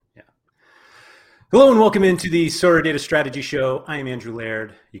Hello and welcome into the SorareData Strategy Show. I am Andrew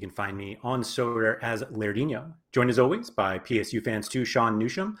Laird. You can find me on Sorare as Lairdinho. Joined as always by PSU fans too, Sean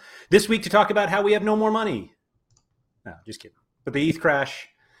Newsham. This week to talk about how we have no more money. No, just kidding. But the ETH crash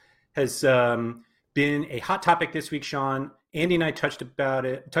has been a hot topic this week, Sean. Andy and I touched on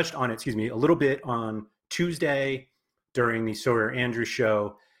it, a little bit on Tuesday during the Sorare Andrew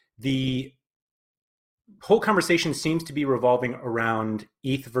show. The whole conversation seems to be revolving around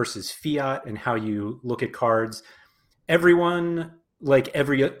ETH versus fiat and how you look at cards. Everyone, like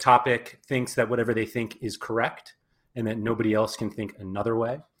every topic, thinks that whatever they think is correct and that nobody else can think another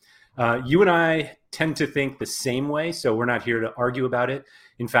way. You and I tend to think the same way, so we're not here to argue about it.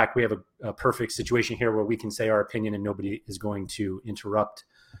 In fact, we have a perfect situation here where we can say our opinion and nobody is going to interrupt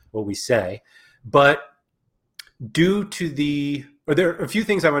what we say. But there are a few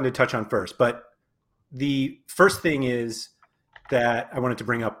things I wanted to touch on first, but the first thing is that I wanted to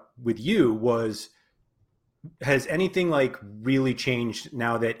bring up with you was, has anything like really changed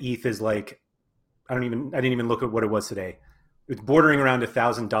now that ETH is like, I didn't even look at what it was today. It's bordering around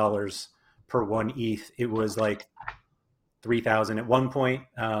 $1,000 per one ETH. It was like 3,000 at one point.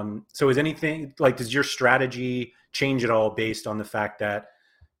 So is anything like, does your strategy change at all based on the fact that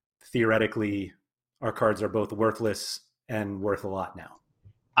theoretically our cards are both worthless and worth a lot now?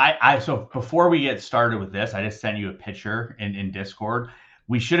 So before we get started with this, I just sent you a picture in Discord.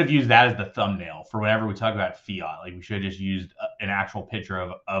 We should have used that as the thumbnail for whenever we talk about fiat. Like we should have just used an actual picture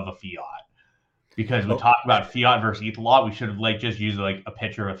of a fiat, because we talked about fiat versus ETH a lot. We should have just used like a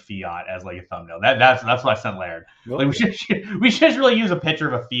picture of fiat as like a thumbnail. That's what I sent Laird. Like we should really use a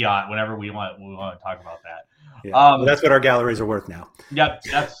picture of a fiat whenever we want to talk about that. Yeah, well, that's what our galleries are worth now. Yep,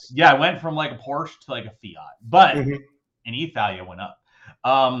 it went from like a Porsche to like a fiat, but in ETH value went up.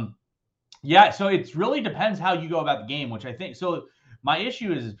 So it really depends how you go about the game, which I think, so my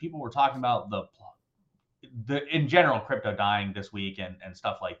issue is people were talking about the in general crypto dying this week and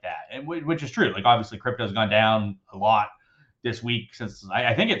stuff like that, and which is true. Like obviously crypto's gone down a lot this week since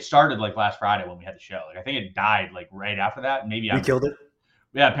I think it started like last Friday when we had the show. Like I think it died like right after that. Maybe we killed it.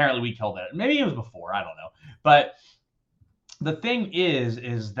 Yeah, apparently we killed it. Maybe it was before, I don't know. But the thing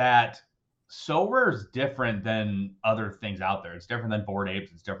is that Sorare is different than other things out there. It's different than Bored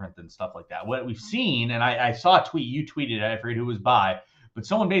Apes. It's different than stuff like that. What we've seen, and I saw a tweet, you tweeted it, I forget who it was by, but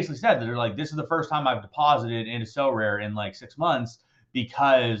someone basically said that they're like, this is the first time I've deposited into Sorare in like 6 months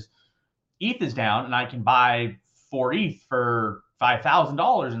because ETH is down and I can buy 4 ETH for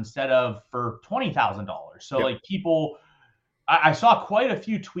 $5,000 instead of for $20,000. So like people, I saw quite a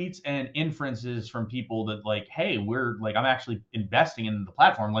few tweets and inferences from people that like, hey, I'm actually investing in the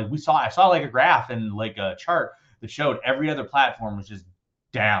platform. Like I saw like a graph and like a chart that showed every other platform was just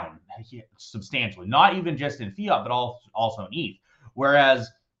down substantially, not even just in fiat, but also in ETH. Whereas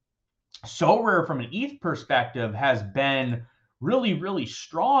Sorare from an ETH perspective has been really, really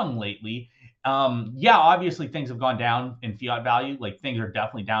strong lately. Obviously things have gone down in fiat value. Like things are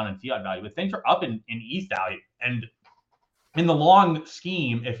definitely down in fiat value, but things are up in ETH value. And in the long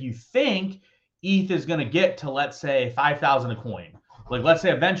scheme, if you think ETH is going to get to, let's say, 5,000 a coin, like let's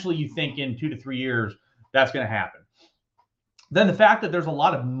say eventually you think in 2 to 3 years that's going to happen, then the fact that there's a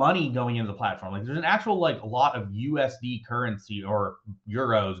lot of money going into the platform, like there's an actual like a lot of USD currency or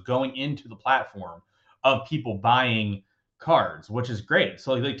euros going into the platform of people buying cards, which is great.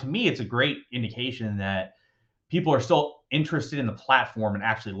 So like to me, it's a great indication that people are still interested in the platform and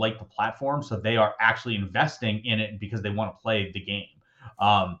actually like the platform. So they are actually investing in it because they want to play the game.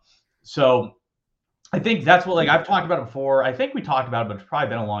 So I think that's what, like I've talked about it before. I think we talked about it, but it's probably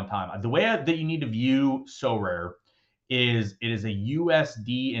been a long time. The way that you need to view Sorare is it is a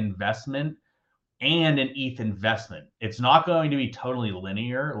USD investment and an ETH investment. It's not going to be totally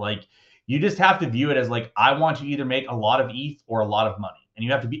linear. Like you just have to view it as like, I want to either make a lot of ETH or a lot of money. And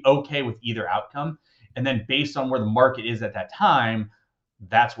you have to be okay with either outcome. And then based on where the market is at that time,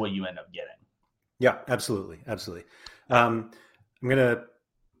 that's what you end up getting. Yeah, absolutely. Absolutely. I'm going to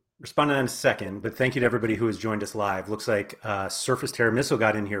respond in a second, but thank you to everybody who has joined us live. Looks like Surface Terror Missile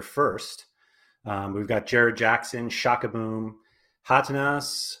got in here first. We've got Jared Jackson, Shaka Boom,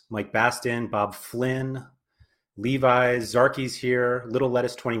 Hatanas, Mike Baston, Bob Flynn, Levi, Zarky's here. Little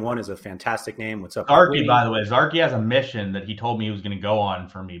Lettuce 21 is a fantastic name. What's up, Zarky? By the way, Zarky has a mission that he told me he was going to go on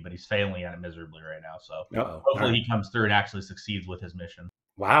for me, but he's failing at it miserably right now. So hopefully he comes through and actually succeeds with his mission.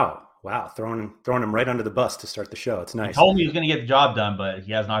 Wow. Throwing him right under the bus to start the show. It's nice. He told me he was going to get the job done, but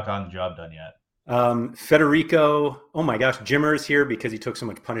he has not gotten the job done yet. Federico. Oh my gosh. Jimmer is here because he took so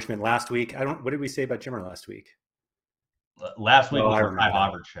much punishment last week. What did we say about Jimmer last week? Last week was the Kai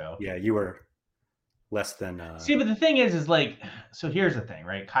Havertz show. Yeah, you were less than. See, but the thing is like, so here's the thing,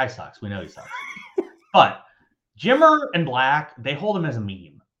 right? Kai sucks. We know he sucks. But Jimmer and Black, they hold him as a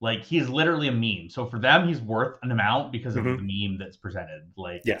meme. Like he's literally a meme. So for them, he's worth an amount because of the meme that's presented.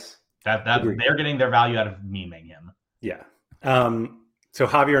 Like Yes, that agreed. they're getting their value out of meming him. Yeah. So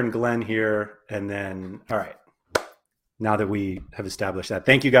Javier and Glenn here, and then all right. Now that we have established that,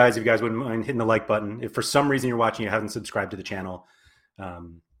 thank you guys. If you guys wouldn't mind hitting the like button, if for some reason you're watching, you haven't subscribed to the channel,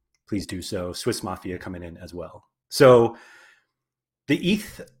 please do so. Swiss Mafia coming in as well. So the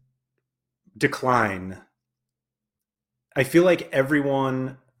ETH decline, I feel like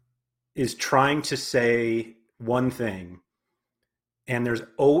everyone is trying to say one thing, and there's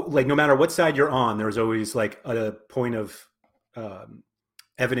like no matter what side you're on, there's always like a point of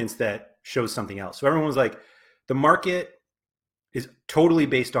evidence that shows something else. So everyone's like, the market is totally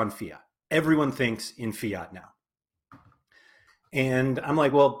based on fiat. Everyone thinks in fiat now. And I'm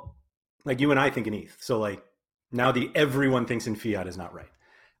like, well, like you and I think in ETH. So like now everyone thinks in fiat is not right.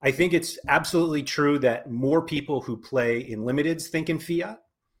 I think it's absolutely true that more people who play in limiteds think in fiat.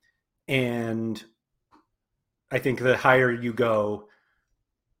 And I think the higher you go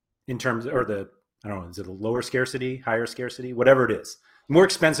in terms, or I don't know, is it a lower scarcity, higher scarcity, whatever it is, the more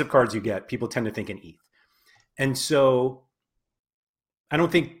expensive cards you get, people tend to think in ETH. And so I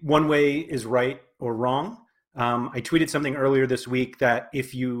don't think one way is right or wrong. I tweeted something earlier this week that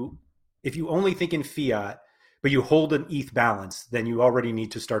if you only think in fiat, but you hold an ETH balance, then you already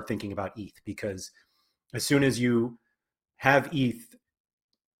need to start thinking about ETH, because as soon as you have ETH,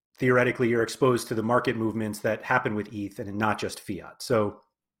 theoretically you're exposed to the market movements that happen with ETH and not just fiat. So,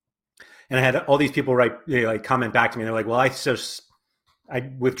 and I had all these people comment back to me. They're like, well, I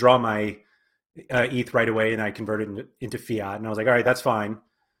withdraw my ETH right away and I convert it into fiat. And I was like, all right, that's fine.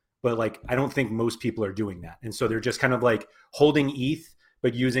 But like, I don't think most people are doing that. And so they're just kind of like holding ETH,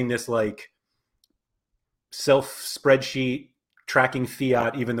 but using this like self spreadsheet tracking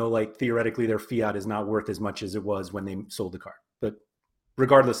fiat, even though like theoretically their fiat is not worth as much as it was when they sold the card. But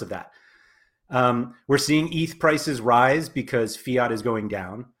regardless of that, we're seeing ETH prices rise because fiat is going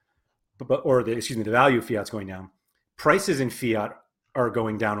down, the value of fiat is going down. Prices in fiat are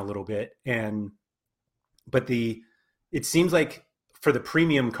going down a little bit, but it seems like for the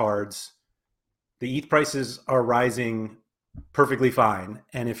premium cards, the ETH prices are rising perfectly fine.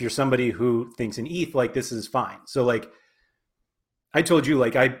 And if you're somebody who thinks in ETH, like this is fine. So like I told you,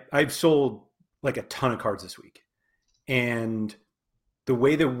 like I've sold like a ton of cards this week, and the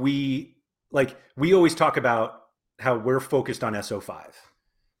way that we always talk about how we're focused on SO5,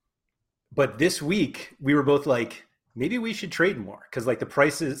 but this week we were both like, maybe we should trade more, because like the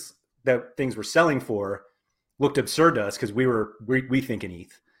prices that things were selling for looked absurd to us because we think in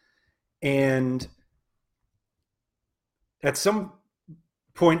ETH. And at some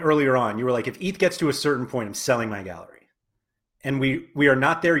point earlier on, you were like, if ETH gets to a certain point, I'm selling my gallery. And we are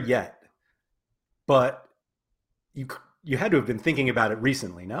not there yet, but you had to have been thinking about it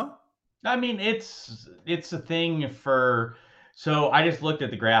recently, no? I mean, it's a thing for. So I just looked at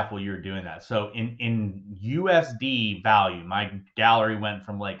the graph while you were doing that. So in USD value, my gallery went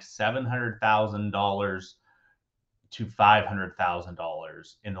from like $700,000 to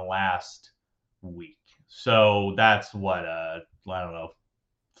 $500,000 in the last week. So that's what I don't know,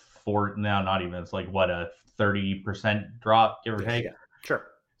 not even. It's like what a 30% drop, give or take. Yeah, sure.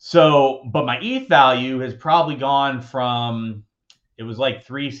 So, but my ETH value has probably gone from, it was like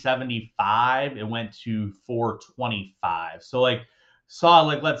 375, it went to 425. So like saw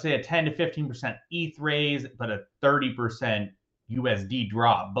like, let's say a 10 to 15% ETH raise, but a 30% USD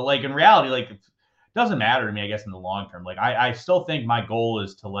drop. But like in reality, like it doesn't matter to me, I guess, in the long term. Like I still think my goal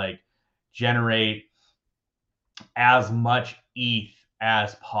is to like generate as much ETH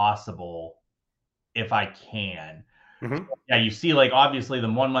as possible if I can. Mm-hmm. Yeah, you see, like obviously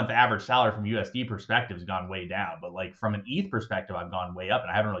the 1 month average salary from USD perspective has gone way down, but like from an ETH perspective, I've gone way up,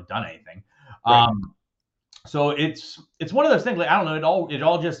 and I haven't really done anything. Right. So it's one of those things. Like I don't know, it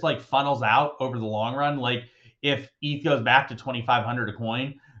all just like funnels out over the long run. Like if ETH goes back to 2,500 a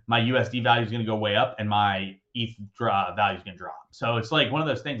coin, my USD value is going to go way up, and my ETH value is going to drop. So it's like one of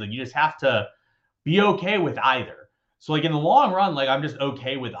those things. Like you just have to be okay with either. So like in the long run, like I'm just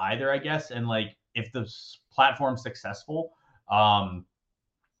okay with either, I guess. And like if the platform's successful,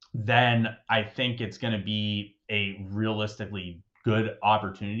 then I think it's going to be a realistically good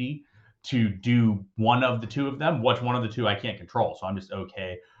opportunity to do one of the two of them. Which one of the two I can't control, so I'm just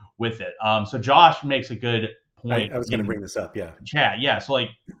okay with it. So Josh makes a good point. I was going to bring this up, yeah. Chat, yeah. So like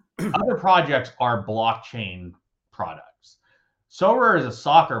other projects are blockchain products. Sorare is a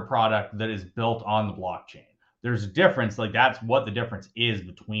soccer product that is built on the blockchain. There's a difference. Like that's what the difference is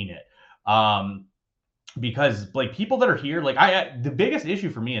between it. because like people that are here, like the biggest issue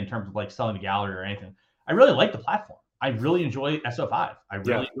for me in terms of like selling the gallery or anything, I really like the platform. I really enjoy SO5. I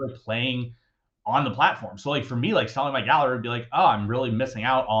really Yeah. enjoy playing on the platform. So like for me, like selling my gallery would be like, oh, I'm really missing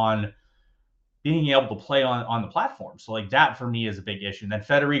out on being able to play on the platform. So like that for me is a big issue. And then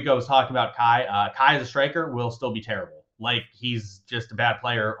Federico was talking about Kai. Kai as a striker will still be terrible. Like he's just a bad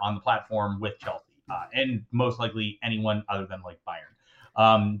player on the platform with Chelsea, and most likely anyone other than like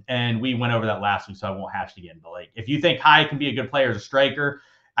Bayern. And we went over that last week, so I won't hash it again. But like, if you think Kai can be a good player as a striker,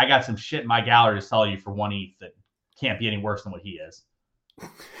 I got some shit in my gallery to sell you for 1 ETH that can't be any worse than what he is.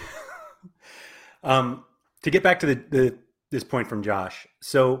 To get back to this point from Josh,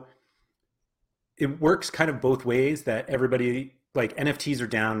 so it works kind of both ways. That everybody, like, NFTs are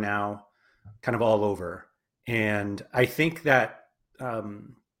down now, kind of all over, and I think that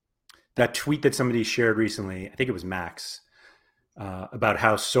that tweet that somebody shared recently, I think it was Max, about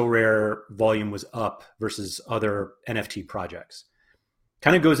how Sorare volume was up versus other NFT projects,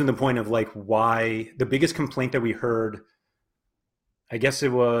 kind of goes in the point of like why the biggest complaint that we heard, I guess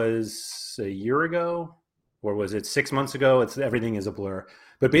it was a year ago, or was it 6 months ago? It's everything is a blur.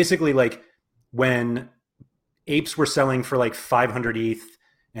 But basically, like when apes were selling for like 500 ETH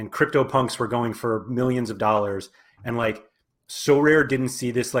and crypto punks were going for millions of dollars, and like Sorare didn't see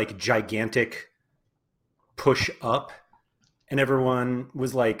this like gigantic push up, and everyone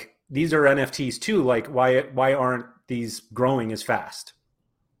was like, these are NFTs too. Like, why aren't these growing as fast?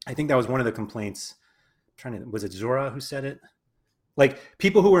 I think that was one of the complaints. Was it Zora who said it? Like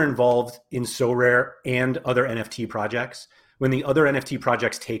people who are involved in Sorare and other NFT projects, when the other NFT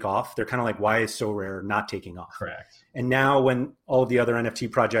projects take off, they're kind of like, why is Sorare not taking off? Correct. And now when all of the other NFT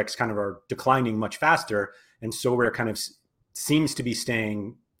projects kind of are declining much faster, and Sorare kind of seems to be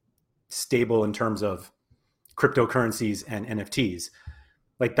staying stable in terms of cryptocurrencies and NFTs,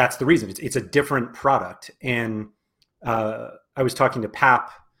 like that's the reason. It's a different product. And I was talking to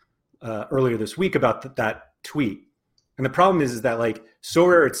Pap earlier this week about that tweet. And the problem is that like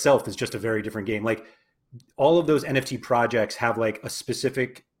Sorare itself is just a very different game. Like all of those NFT projects have like a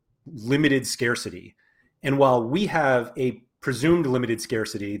specific limited scarcity. And while we have a presumed limited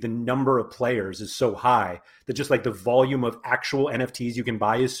scarcity, the number of players is so high that just like the volume of actual NFTs you can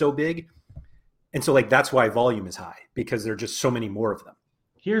buy is so big. And so like that's why volume is high, because there are just so many more of them.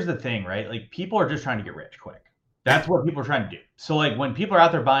 Here's the thing, right? Like people are just trying to get rich quick. That's what people are trying to do. So like when people are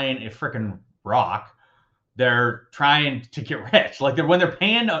out there buying a freaking rock, they're trying to get rich. Like when they're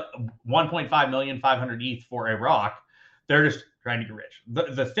paying 1.5 million 500 ETH for a rock, they're just trying to get rich.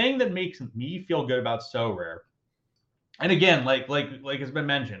 The thing that makes me feel good about Sorare, and again, like has been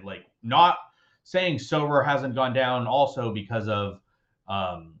mentioned, like not saying Sorare hasn't gone down also because of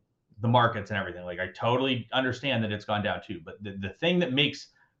the markets and everything. Like I totally understand that it's gone down too. But the thing that makes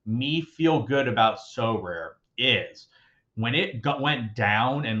me feel good about Sorare is when it went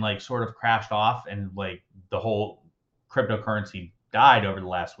down and like sort of crashed off and like the whole cryptocurrency died over the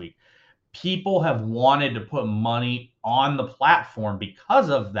last week, people have wanted to put money on the platform because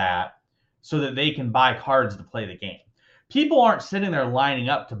of that, so that they can buy cards to play the game. People aren't sitting there lining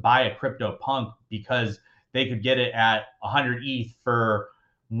up to buy a crypto punk because they could get it at 100 ETH for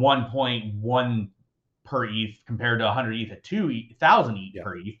 1.1 per ETH compared to 100 ETH at 2,000 ETH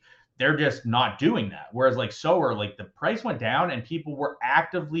per ETH. They're just not doing that. Whereas like Sorare, like the price went down and people were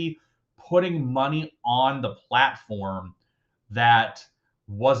actively putting money on the platform that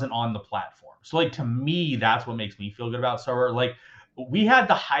wasn't on the platform. So like to me, that's what makes me feel good about Sorare. Like we had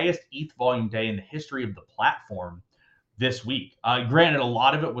the highest ETH volume day in the history of the platform this week. Granted, a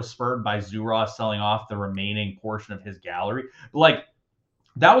lot of it was spurred by Zura selling off the remaining portion of his gallery. But like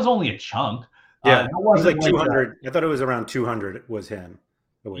that was only a chunk. Yeah, it was like 200. I thought it was around 200 was him.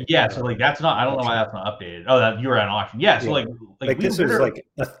 Oh, wait, yeah, so like that's not. I don't know why that's not updated. Oh, that you were at auction. Yeah, so like this was like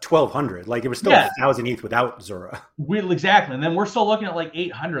a 1,200. Like it was still 1,000 ETH without Zura. Exactly, and then we're still looking at like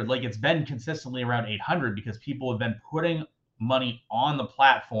 800. Like it's been consistently around 800 because people have been putting money on the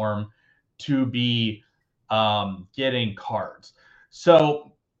platform to be getting cards.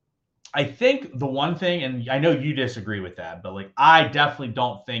 So I think the one thing, and I know you disagree with that, but like I definitely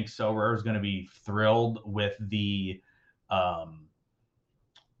don't think Sorare is going to be thrilled with the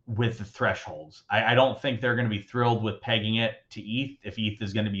thresholds. I don't think they're going to be thrilled with pegging it to ETH if ETH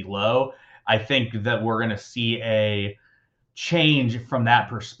is going to be low. I think that we're going to see a change from that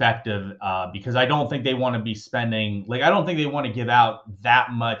perspective because I don't think they want to be spending, like I don't think they want to give out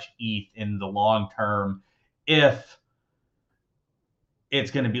that much ETH in the long term if it's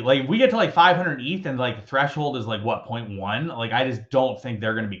going to be like we get to like 500 ETH and like the threshold is like what 0.1. Like I just don't think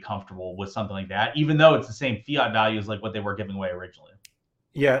they're going to be comfortable with something like that, even though it's the same fiat value as like what they were giving away originally.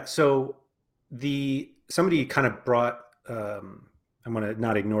 Yeah. So the somebody kind of brought. I'm going to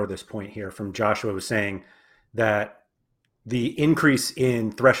not ignore this point here from Joshua was saying that the increase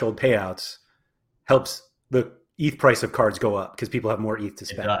in threshold payouts helps the ETH price of cards go up because people have more ETH to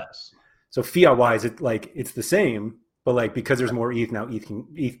spend. It does. So fiat wise, it's the same, but like because there's more ETH now,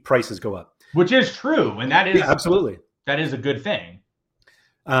 ETH prices go up, which is true, and that is absolutely that is a good thing.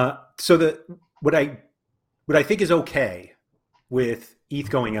 So what I think is okay with ETH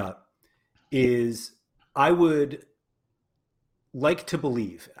going up is I would like to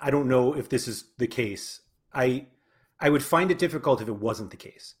believe, I don't know if this is the case. I would find it difficult if it wasn't the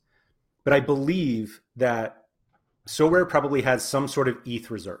case, but I believe that Sorare probably has some sort of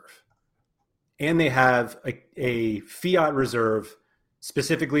ETH reserve, and they have a fiat reserve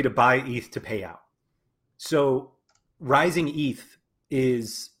specifically to buy ETH to pay out. So rising ETH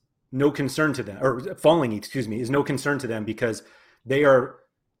is no concern to them, or falling ETH, is no concern to them because they are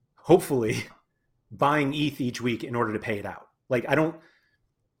hopefully buying ETH each week in order to pay it out. Like I don't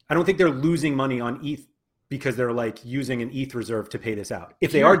think they're losing money on ETH because they're like using an ETH reserve to pay this out.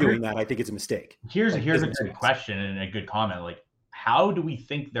 If they are doing that, I think it's a mistake. Here's a good question and a good comment. Like, how do we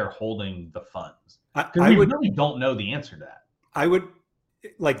think they're holding the funds? Because we really don't know the answer to that. I would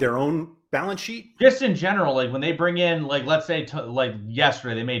like their own balance sheet. Just in general, like when they bring in, like let's say, like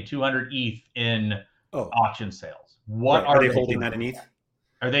yesterday they made 200 ETH in auction sales. What are they holding that in ETH?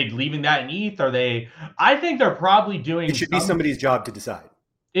 Are they leaving that in ETH? Are they? I think they're probably doing. It should be somebody's job to decide.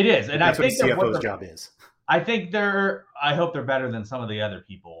 It is, and that's I think what the CFO's job is. I think I hope they're better than some of the other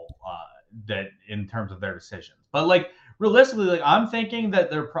people that in terms of their decisions. But like realistically, like I'm thinking that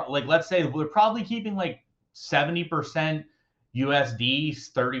they're like let's say they're probably keeping like 70%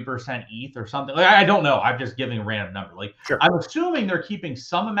 USD, 30% ETH or something. Like, I don't know. I'm just giving a random number. Like sure. I'm assuming they're keeping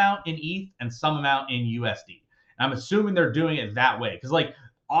some amount in ETH and some amount in USD. And I'm assuming they're doing it that way because like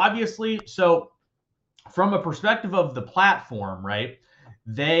obviously, so from a perspective of the platform, right?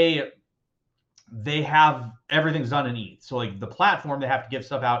 They have everything's done in ETH. So like the platform, they have to give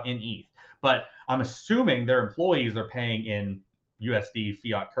stuff out in ETH. But I'm assuming their employees are paying in USD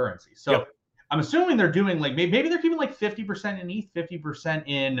fiat currency. So yep. I'm assuming they're doing like maybe they're keeping like 50% in ETH, 50%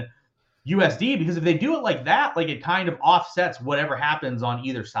 in USD, because if they do it like that, like it kind of offsets whatever happens on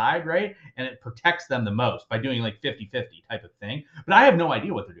either side, right? And it protects them the most by doing like 50-50 type of thing. But I have no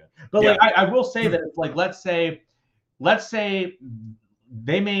idea what they're doing. But like I will say that it's like let's say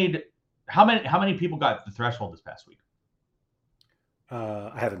they made how many people got the threshold this past week?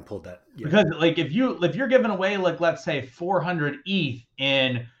 I haven't pulled that yet. Because like if you're giving away like let's say 400 ETH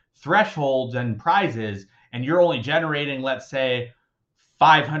in thresholds and prizes, and you're only generating let's say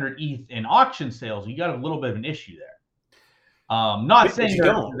 500 ETH in auction sales, you got a little bit of an issue there. Not saying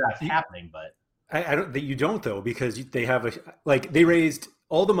that's happening, but I don't that you don't though, because they have they raised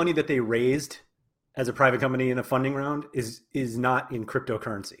all the money that they raised as a private company in a funding round is not in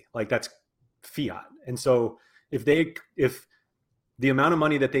cryptocurrency. Like that's fiat. And so if the amount of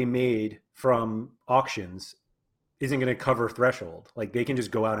money that they made from auctions isn't going to cover threshold, like they can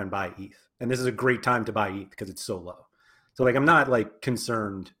just go out and buy ETH. And this is a great time to buy ETH because it's so low. So like I'm not like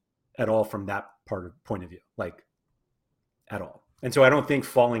concerned at all from that point of view, like at all. And so I don't think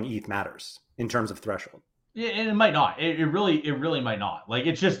falling ETH matters in terms of threshold. Yeah, and it might not. It really might not. Like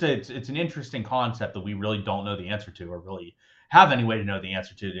it's just it's an interesting concept that we really don't know the answer to, or really have any way to know the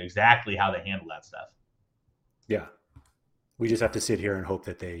answer to exactly how they handle that stuff. Yeah. We just have to sit here and hope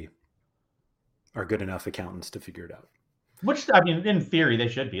that they are good enough accountants to figure it out. Which, I mean, in theory, they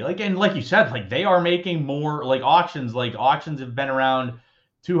should be. Like, and like you said, like they are making more like auctions. Like auctions have been around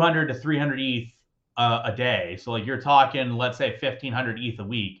 200 to 300 ETH a day. So like you're talking, let's say 1,500 ETH a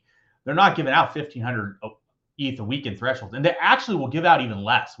week. They're not giving out 1,500 ETH a week in thresholds, and they actually will give out even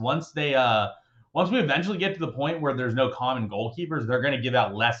less once we eventually get to the point where there's no common goalkeepers. They're going to give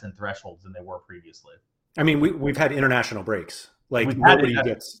out less in thresholds than they were previously. I mean, we've had international breaks. Like nobody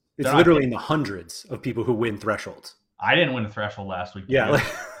gets. It's literally in the hundreds of people who win thresholds. I didn't win a threshold last week. Yeah,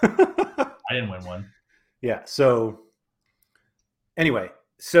 I didn't win one. Yeah. So anyway,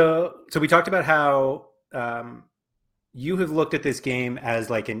 so we talked about how you have looked at this game as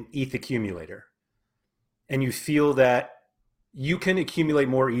like an ETH accumulator, and you feel that you can accumulate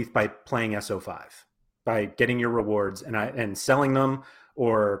more ETH by playing SO5, by getting your rewards and selling them,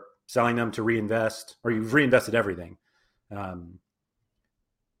 or selling them to reinvest, or you've reinvested everything.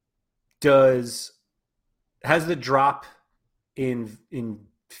 Has the drop in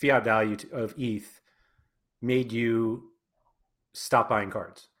fiat value of ETH made you stop buying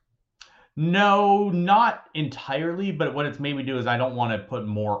cards? No, not entirely. But what it's made me do is I don't want to put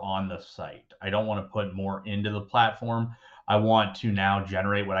more on the site. I don't want to put more into the platform. I want to now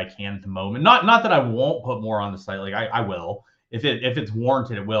generate what I can at the moment. Not that I won't put more on the site. Like I will. If it's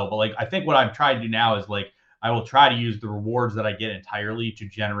warranted, it will. But like I think what I'm trying to do now is like I will try to use the rewards that I get entirely to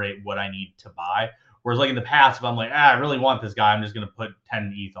generate what I need to buy. Whereas like in the past, if I'm like, I really want this guy, I'm just gonna put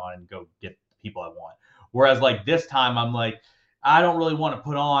 10 ETH on and go get the people I want. Whereas like this time, I'm like, I don't really want to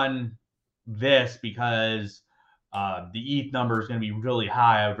put on this because the ETH number is going to be really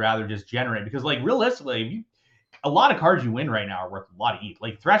high. I would rather just generate because like realistically, a lot of cards you win right now are worth a lot of ETH.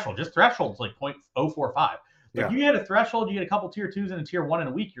 Like threshold's like 0.045. Like you hit a threshold, you get a couple tier 2s and a tier 1 in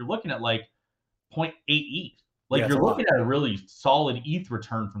a week, you're looking at like 0.8 ETH. Like you're looking at a really solid ETH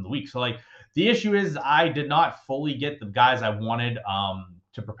return from the week. So like the issue is I did not fully get the guys I wanted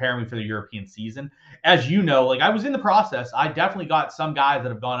to prepare me for the European season. As you know, like I was in the process. I definitely got some guys that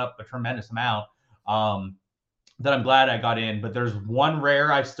have gone up a tremendous amount that I'm glad I got in. But there's one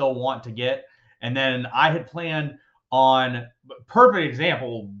rare I still want to get. And then I had planned on, perfect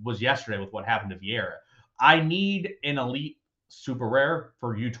example was yesterday with what happened to Vieira. I need an elite super rare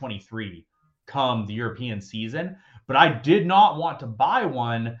for U23 come the European season, but I did not want to buy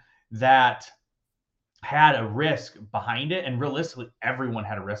one that had a risk behind it, and realistically everyone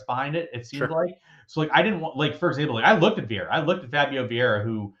had a risk behind it, it seemed like. So like I didn't want, like for example, like I looked at Vieira, I looked at Fabio Vieira,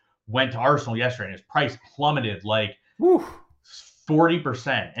 who went to Arsenal yesterday and his price plummeted like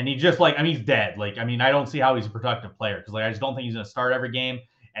 40%, and he just like, I mean, he's dead. Like, I mean, I don't see how he's a productive player because like I just don't think he's going to start every game,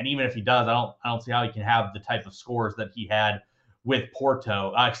 and even if he does, I don't see how he can have the type of scores that he had with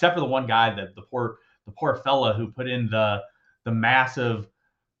Porto, except for the one guy that the poor fella who put in the massive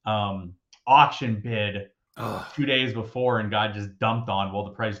auction bid 2 days before and got just dumped on while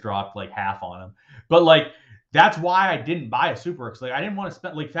the price dropped like half on him. But like that's why I didn't buy a super rare. Like I didn't want to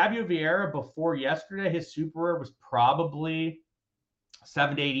spend, like Fabio Vieira before yesterday, his super rare was probably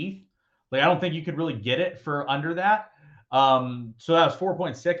 7 to 8 ETH. Like I don't think you could really get it for under that. So that was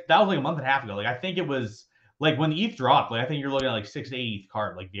 4.6. That was like a month and a half ago. Like I think it was like when the ETH dropped, like I think you're looking at like 6 to 8 ETH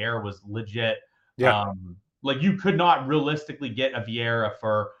card. Like Vieira was legit. Like you could not realistically get a Vieira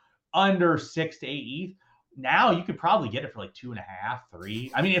for under 6 to 8 ETH. Now you could probably get it for like 2.5,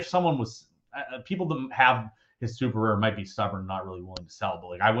 3. I mean, if someone was people that have his super rare might be stubborn, not really willing to sell, but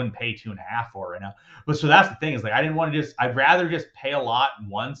like I wouldn't pay 2.5 for it right now. But so that's the thing is like I didn't want to I'd rather just pay a lot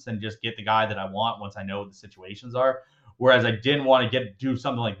once and just get the guy that I want once I know what the situations are. Whereas I didn't want to do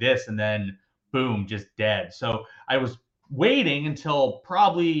something like this and then boom, just dead. So I was waiting until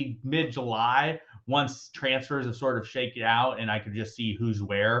probably mid-July once transfers have sort of shaken out and I could just see who's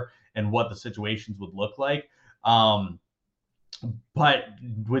where and what the situations would look like. But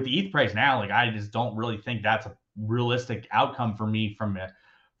with the ETH price now, like I just don't really think that's a realistic outcome for me from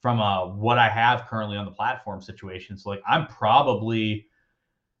what I have currently on the platform situation. So like I'm probably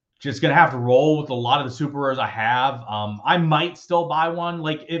just gonna have to roll with a lot of the super rares I have. I might still buy one.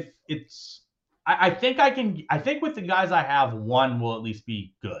 Like if it's, I think with the guys I have, one will at least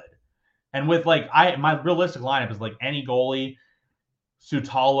be good. And with like my realistic lineup is like any goalie,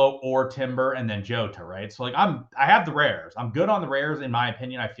 Sutalo or Timber, and then Jota, right? So like I have the rares. I'm good on the rares in my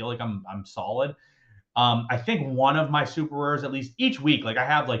opinion. I feel like I'm solid. I think one of my super rares, at least each week, like I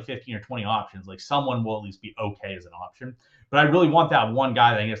have like 15 or 20 options. Like someone will at least be okay as an option. But I really want that one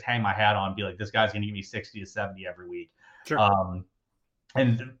guy that I can just hang my hat on and be like, this guy's going to give me 60 to 70 every week.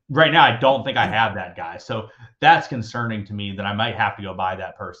 And right now, I don't think I have that guy. So that's concerning to me that I might have to go buy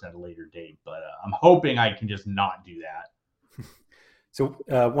that person at a later date. But I'm hoping I can just not do that. So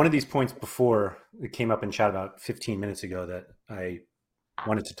one of these points before it came up in chat about 15 minutes ago that I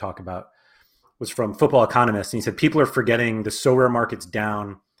wanted to talk about was from Football Economist. And he said, people are forgetting the Sorare market's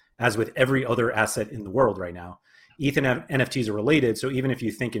down as with every other asset in the world right now. ETH and NFTs are related. So even if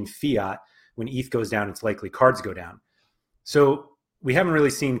you think in fiat, when ETH goes down, it's likely cards go down. So we haven't really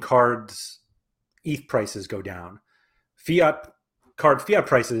seen cards, ETH prices go down. Fiat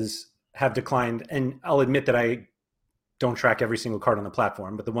prices have declined. And I'll admit that I don't track every single card on the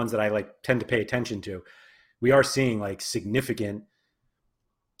platform, but the ones that I tend to pay attention to, we are seeing like significant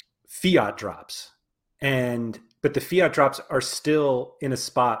fiat drops. But the fiat drops are still in a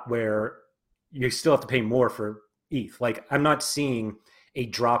spot where you still have to pay more for ETH. Like I'm not seeing a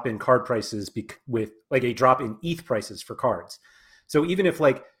drop in card prices with like a drop in ETH prices for cards. So even if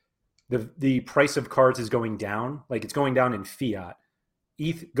like the price of cards is going down, like it's going down in fiat,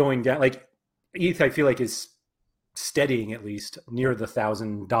 ETH going down, like ETH I feel like is steadying at least near the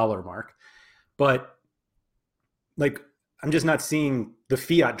 $1,000 mark. But like I'm just not seeing the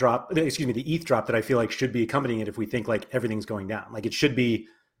fiat drop, the ETH drop that I feel like should be accompanying it if we think like everything's going down. Like it should be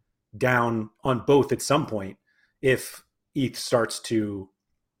down on both at some point if ETH starts to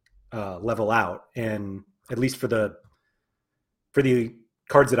level out. And at least for the for the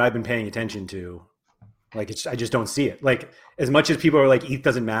cards that I've been paying attention to, like I just don't see it. Like as much as people are like ETH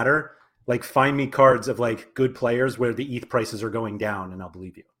doesn't matter, like find me cards of like good players where the ETH prices are going down, and I'll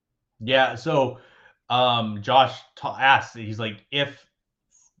believe you. Yeah. So Josh asked, he's like, if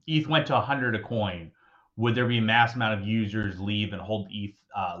ETH went to 100 a coin, would there be a mass amount of users leave and hold ETH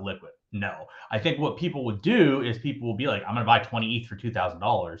liquid? No. I think what people would do is people will be like, I'm going to buy 20 ETH for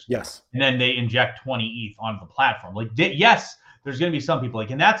 $2,000. Yes. And then they inject 20 ETH onto the platform. Like, yes, there's going to be some people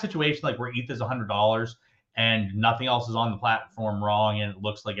like in that situation, like where ETH is $100 and nothing else is on the platform wrong, and it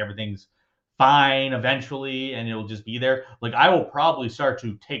looks like everything's fine eventually, and it'll just be there. Like, I will probably start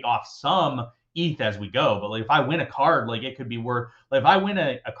to take off some ETH as we go. But like, if I win a card, like it could be worth, like if I win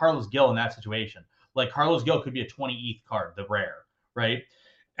a Carlos Gil in that situation, like Carlos Gil could be a 20 ETH card, the rare, right?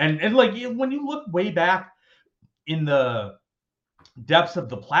 And like when you look way back in the depths of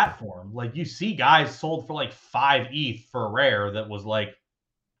the platform, like you see guys sold for like 5 ETH for a rare that was like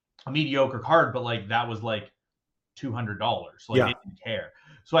a mediocre card, but like that was like $200. Like they didn't care.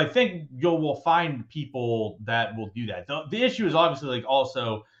 So I think we'll find people that will do that. The issue is obviously like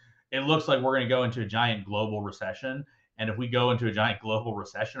also it looks like we're going to go into a giant global recession. And if we go into a giant global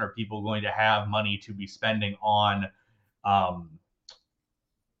recession, are people going to have money to be spending on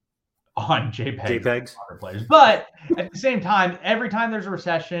JPEGs? Players? But at the same time, every time there's a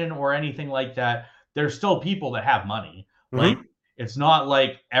recession or anything like that, there's still people that have money. Mm-hmm. Like it's not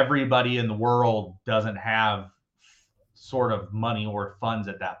like everybody in the world doesn't have sort of money or funds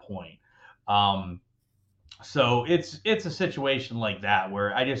at that point. So it's a situation like that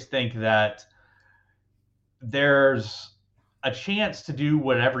where I just think that there's a chance to do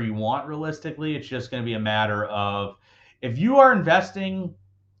whatever you want realistically. It's just going to be a matter of if you are investing,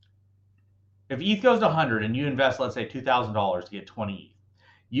 if ETH goes to 100 and you invest, let's say $2,000 to get 20 ETH,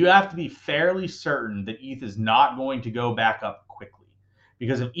 you have to be fairly certain that ETH is not going to go back up quickly.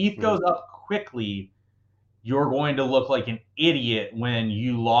 Because if ETH goes up quickly, you're going to look like an idiot when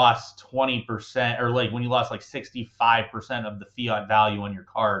you lost 20% or like when you lost like 65% of the fiat value on your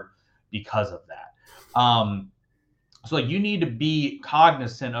card because of that. So like you need to be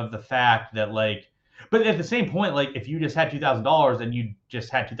cognizant of the fact that like, but at the same point, like if you just had $2,000 and you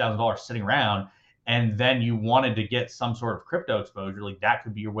just had $2,000 sitting around and then you wanted to get some sort of crypto exposure, like that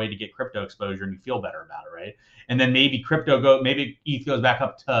could be your way to get crypto exposure and you feel better about it, right? And then maybe maybe ETH goes back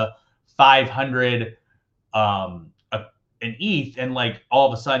up to 500 an ETH, and like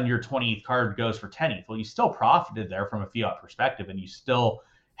all of a sudden your 20 ETH card goes for 10 ETH. Well, you still profited there from a fiat perspective, and you still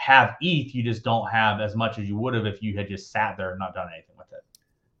have ETH. You just don't have as much as you would have if you had just sat there and not done anything with it.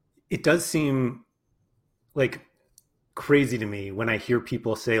 It does seem like crazy to me when I hear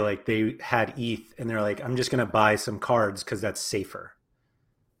people say like they had ETH and they're like, I'm just going to buy some cards because that's safer.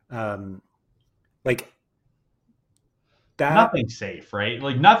 Like that, nothing's safe, right?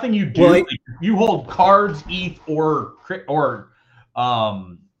 Like nothing you do. Well, like you hold cards, ETH, or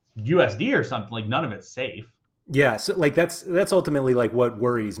USD or something. Like none of it's safe. Yeah, so like that's ultimately like what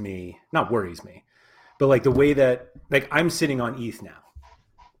worries me. Not worries me, but like the way that like I'm sitting on ETH now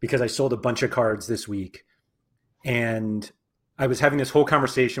because I sold a bunch of cards this week, and I was having this whole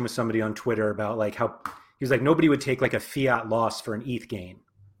conversation with somebody on Twitter about like how he was like nobody would take like a fiat loss for an ETH gain,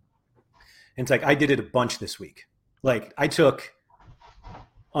 and it's like I did it a bunch this week. Like I took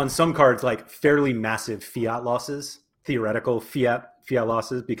on some cards like fairly massive fiat losses, theoretical fiat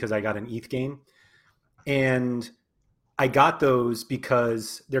losses because I got an ETH gain. And I got those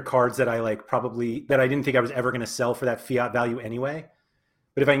because they're cards that I like probably that I didn't think I was ever going to sell for that fiat value anyway.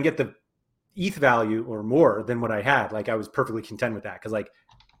 But if I can get the ETH value or more than what I had, like I was perfectly content with that. Because like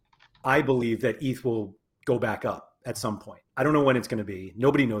I believe that ETH will go back up at some point. I don't know when it's going to be.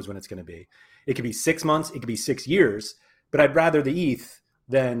 Nobody knows when it's going to be. It could be 6 months. It could be 6 years. But I'd rather the ETH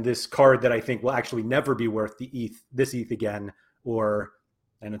than this card that I think will actually never be worth this ETH again,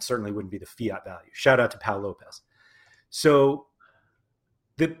 and it certainly wouldn't be the fiat value. Shout out to Pal Lopez. So,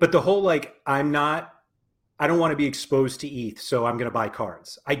 but the whole like I don't want to be exposed to ETH, so I'm going to buy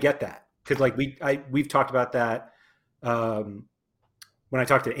cards. I get that because like we've talked about that. When I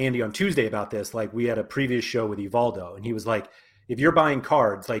talked to Andy on Tuesday about this, like we had a previous show with Evaldo, and he was like, if you're buying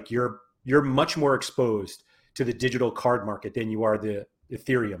cards, like you're much more exposed to the digital card market than you are the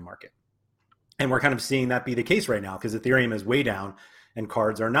Ethereum market. And we're kind of seeing that be the case right now because Ethereum is way down and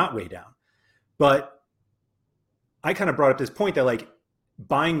cards are not way down. But I kind of brought up this point that like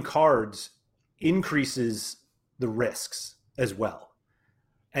buying cards increases the risks as well.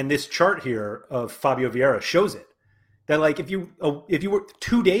 And this chart here of Fabio Vieira shows it. That like if you were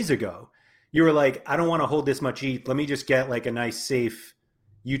 2 days ago, you were like, I don't want to hold this much ETH. Let me just get like a nice safe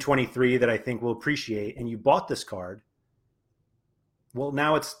U23 that I think will appreciate. And you bought this card. Well,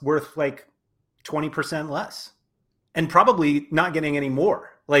 now it's worth like 20% less, and probably not getting any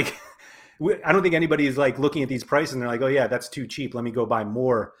more. Like, I don't think anybody is like looking at these prices and they're like, oh yeah, that's too cheap. Let me go buy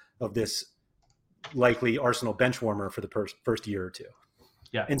more of this likely Arsenal bench warmer for the first year or two.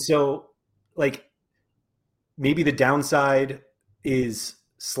 Yeah. And so, like, maybe the downside is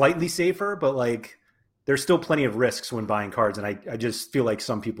slightly safer, but like, there's still plenty of risks when buying cards. And I just feel like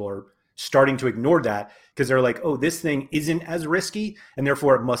some people are starting to ignore that because they're like, oh, this thing isn't as risky and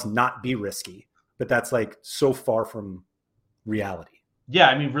therefore it must not be risky. But that's like so far from reality. Yeah,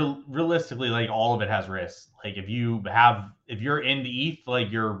 I mean, realistically, like all of it has risks. Like if you're into ETH,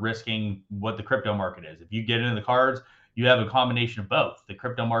 like you're risking what the crypto market is. If you get into the cards, you have a combination of both the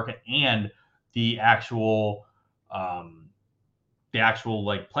crypto market and the actual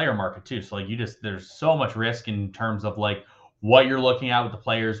like player market too. So like there's so much risk in terms of like what you're looking at with the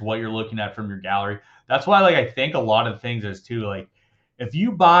players, what you're looking at from your gallery. That's why like I think a lot of things is too, like if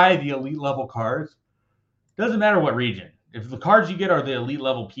you buy the elite level cards, doesn't matter what region. If the cards you get are the elite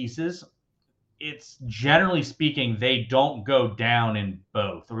level pieces, it's generally speaking, they don't go down in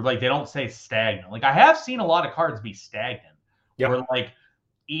both, or like they don't stay stagnant. Like I have seen a lot of cards be stagnant, where like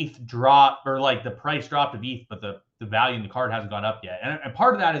ETH drop or like the price dropped of ETH, but the value in the card hasn't gone up yet. And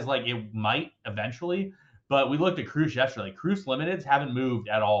part of that is like it might eventually, but we looked at Cruise yesterday. Like Cruise Limiteds haven't moved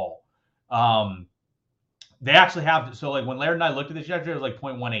at all. They actually have. So like when Laird and I looked at this yesterday, it was like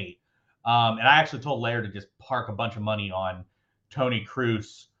 0.18. And I actually told Laird to just park a bunch of money on Tony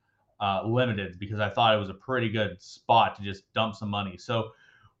Cruz Limiteds because I thought it was a pretty good spot to just dump some money. So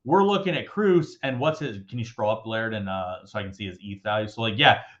we're looking at Cruz and what's his, can you scroll up Laird and so I can see his ETH value? So like,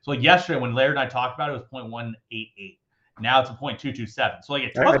 yeah. So like yesterday when Laird and I talked about it, it was 0.188. Now it's a 0.227. So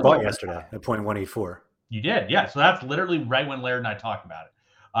like I bought yesterday at 0.184. You did. Yeah. So that's literally right when Laird and I talked about it.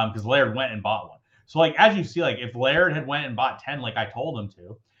 Because Laird went and bought one. So like, as you see, like if Laird had went and bought 10, like I told him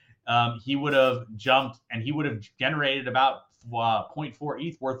to, he would have jumped and he would have generated about 0.4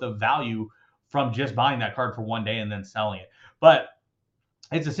 ETH worth of value from just buying that card for one day and then selling it. But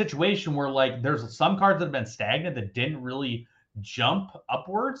it's a situation where like there's some cards that have been stagnant that didn't really jump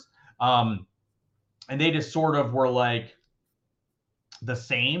upwards. And they just sort of were like the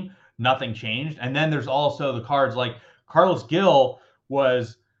same, nothing changed. And then there's also the cards like Carlos Gil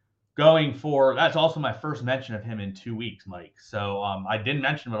was going for, that's also my first mention of him in 2 weeks, Mike. So I didn't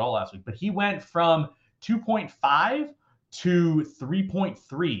mention him at all last week, but he went from 2.5 to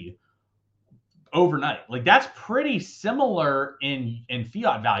 3.3 overnight. Like that's pretty similar in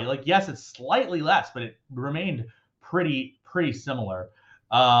fiat value. Like, yes, it's slightly less, but it remained pretty similar.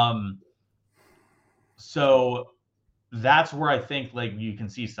 So that's where I think like you can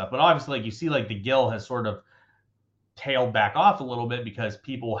see stuff, but obviously like you see like the Gil has sort of tailed back off a little bit because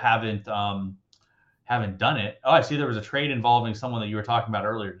people haven't done it. Oh, I see there was a trade involving someone that you were talking about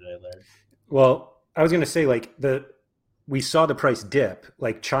earlier today, Larry. Well, I was going to say like we saw the price dip.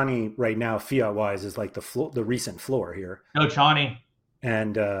 Like Chani right now, fiat wise, is like the recent floor here. No, Chani.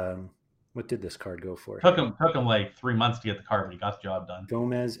 And what did this card go for? Took him like 3 months to get the card, but he got the job done.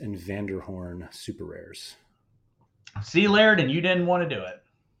 Gomez and Vanderhorn super rares. See, Laird, and you didn't want to do it.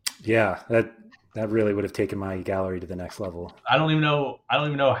 Yeah, that really would have taken my gallery to the next level. I don't even know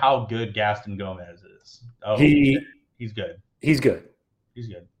how good Gaston Gomez is. Oh, he's good. He's good. He's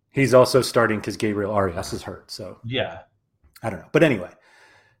good. He's also starting because Gabriel Arias is hurt. So yeah, I don't know. But anyway,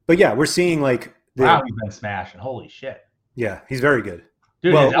 yeah, we're seeing like wow, he's been smashing. Holy shit. Yeah, he's very good.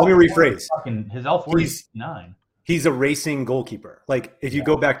 Dude, well, let me rephrase. His L4 is 9. He's a racing goalkeeper. Like if you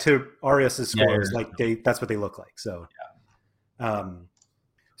go back to Arias's scores, like that's what they look like. So,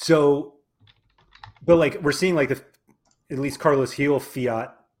 but like we're seeing like at least Carlos Gil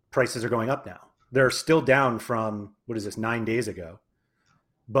fiat prices are going up now. They're still down from 9 days ago,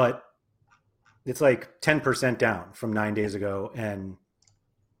 but it's like 10% down from 9 days ago. And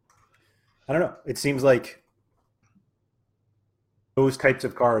I don't know. It seems like those types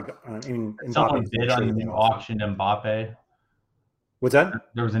of cards. Someone bid on the new auction Mbappe. What's that?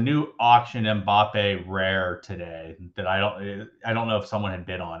 There was a new auction Mbappe rare today that I don't know if someone had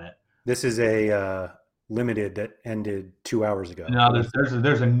bid on it. This is a limited that ended 2 hours ago. No,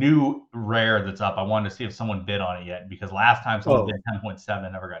 there's a new rare that's up. I wanted to see if someone bid on it yet because last time someone bid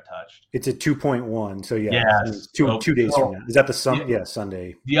 10.7 never got touched. It's a 2.1. So yeah, two days from now. Is that the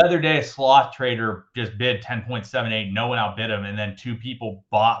Sunday? The other day, a sloth trader just bid 10.78. No one outbid him, and then 2 people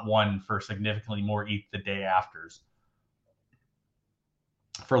bought one for significantly more ETH the day afters.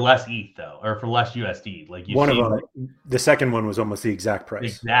 For less ETH though, or for less USD. Like one of them, the second one was almost the exact price,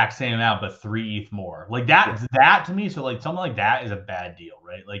 exact same amount, but 3 ETH more. Like that to me. So like something like that is a bad deal,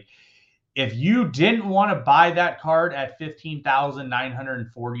 right? Like If you didn't want to buy that card at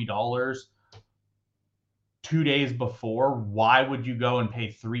 $15,940 2 days before, why would you go and pay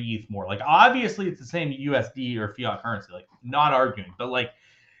 3 ETH more? Like, obviously, it's the same USD or fiat currency. Like, not arguing, but like,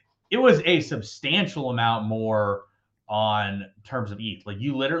 it was a substantial amount more on terms of ETH. Like,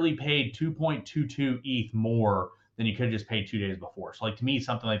 you literally paid 2.22 ETH more than you could have just paid 2 days before. So, like, to me,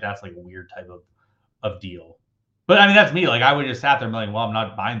 something like that's like a weird type of deal. But I mean, that's me. Like, I would just sat there and be like, well, I'm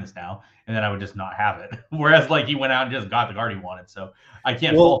not buying this now. And then I would just not have it. Whereas, like, he went out and just got the card he wanted. So I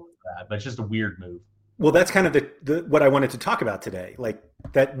can't fault that, but it's just a weird move. Well, that's kind of the what I wanted to talk about today. Like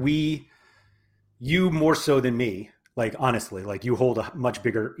that you more so than me, like honestly, like you hold a much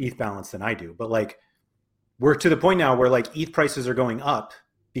bigger ETH balance than I do. But like we're to the point now where like ETH prices are going up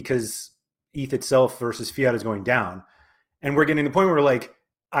because ETH itself versus fiat is going down. And we're getting to the point where we're like,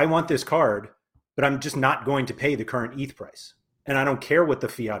 I want this card, but I'm just not going to pay the current ETH price. And I don't care what the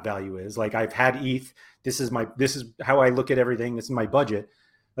fiat value is. Like I've had ETH. This is how I look at everything. This is my budget.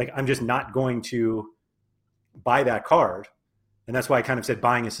 Like I'm just not going to buy that card. And that's why I kind of said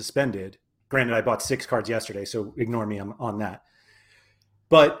buying is suspended. Granted, I bought 6 cards yesterday, so ignore me on that.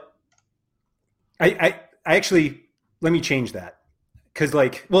 But I actually, let me change that. Because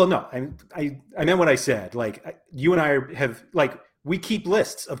like, well, no, I meant what I said. Like you and I have like, we keep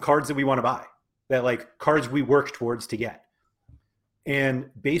lists of cards that we want to buy, that like cards we work towards to get. And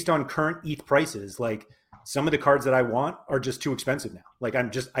based on current ETH prices, like some of the cards that I want are just too expensive now. Like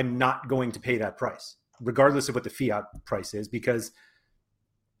I'm not going to pay that price, regardless of what the fiat price is, because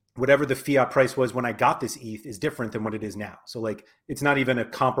whatever the fiat price was when I got this ETH is different than what it is now. So like, it's not even a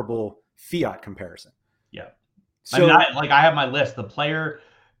comparable fiat comparison. Yeah. So I mean, I have my list. The player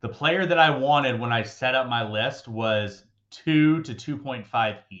that I wanted when I set up my list was 2 to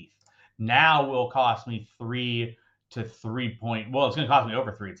 2.5 ETH. Now will cost me 3 to 3. Well, it's going to cost me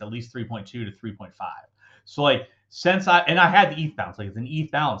over 3. It's at least 3.2 to 3.5. So like, since I had the ETH balance, like it's an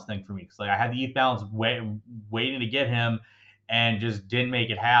ETH balance thing for me. Cause like I had the ETH balance waiting to get him and just didn't make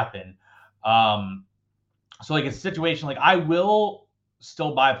it happen. So like it's a situation like I will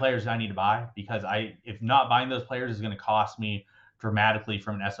still buy players that I need to buy, because if not buying those players is going to cost me dramatically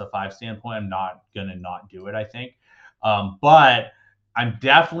from an SO5 standpoint, I'm not going to not do it, I think. But I'm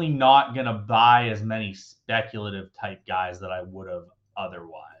definitely not going to buy as many speculative type guys that I would have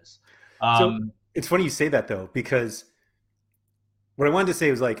otherwise. So it's funny you say that though, because what I wanted to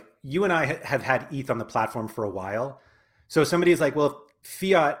say was like, you and I have had ETH on the platform for a while. So somebody is like, well,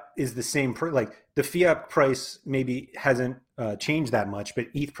 fiat is the same, like the fiat price maybe hasn't changed that much, but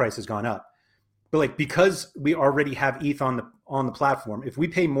ETH price has gone up. But like, because we already have ETH on the platform, if we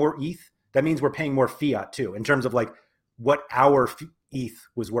pay more ETH, that means we're paying more fiat too, in terms of like what our ETH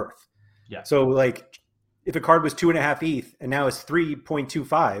was worth. Yeah. So like, if a card was 2.5 ETH and now it's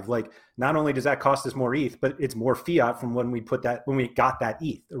 3.25, like not only does that cost us more ETH, but it's more fiat from when we got that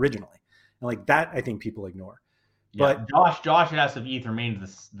ETH originally. And like that, I think people ignore. Yeah. But Josh asked if ETH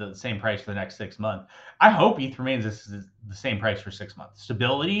remains the same price for the next 6 months. I hope ETH remains the same price for 6 months.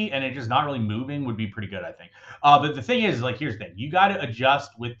 Stability and it just not really moving would be pretty good, I think. But the thing is, like, here's the thing: you got to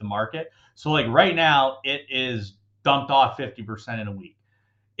adjust with the market. So like right now, it is dumped off 50% in a week.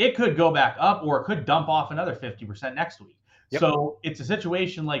 It could go back up, or it could dump off another 50% next week. Yep. So it's a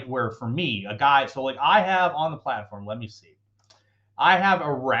situation like where for me, a guy, so like I have on the platform, let me see, I have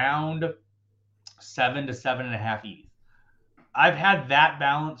around 7 to 7.5 ETH. I've had that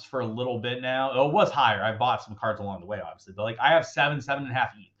balance for a little bit now. It was higher. I bought some cards along the way, obviously, but like I have 7.5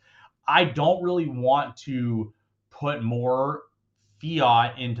 ETH. I don't really want to put more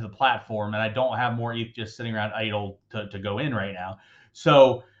fiat into the platform, and I don't have more ETH just sitting around idle to go in right now.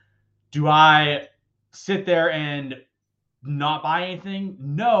 So do I sit there and not buy anything?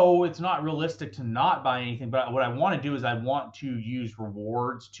 No, it's not realistic to not buy anything. But what I want to do is I want to use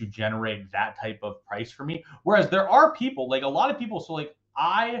rewards to generate that type of price for me. Whereas there are people, like a lot of people, so like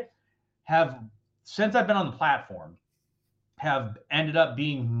I have, since I've been on the platform, have ended up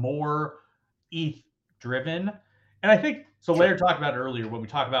being more ETH driven. And I think, so Laird talked about earlier when we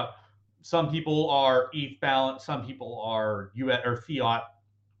talked about some people are ETH balance, some people are US or fiat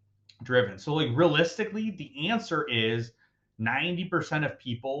driven. So like realistically, the answer is 90% of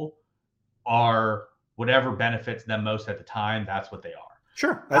people are whatever benefits them most at the time. That's what they are.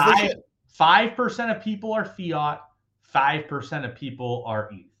 Sure. 5% of people are fiat, 5% of people are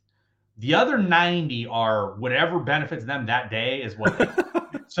ETH. The other 90 are whatever benefits them that day is what they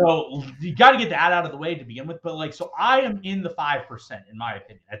So you got to get that out of the way to begin with. But like, so I am in the 5% in my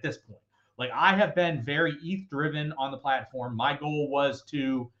opinion at this point. Like I have been very ETH driven on the platform. My goal was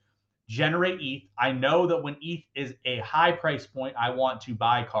to generate ETH. I know that when ETH is a high price point, I want to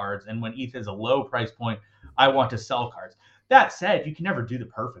buy cards. And when ETH is a low price point, I want to sell cards. That said, you can never do that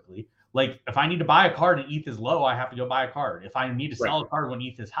perfectly. Like if I need to buy a card and ETH is low, I have to go buy a card. If I need to sell a card when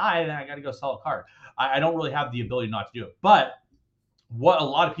ETH is high, then I got to go sell a card. I don't really have the ability not to do it. But what a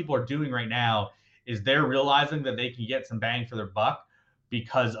lot of people are doing right now is they're realizing that they can get some bang for their buck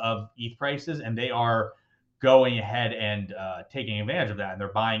because of ETH prices, and they are going ahead and taking advantage of that, and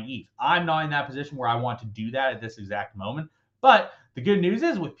they're buying ETH. I'm not in that position where I want to do that at this exact moment. But the good news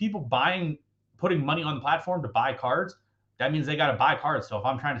is with people putting money on the platform to buy cards, that means they got to buy cards. So if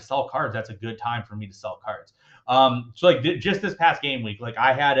I'm trying to sell cards, that's a good time for me to sell cards. So like just this past game week, like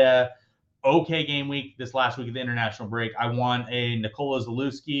I had a okay game week this last week of the international break. I won a Nikola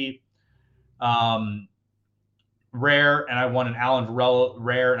Zalewski rare, and I won an Alan Varela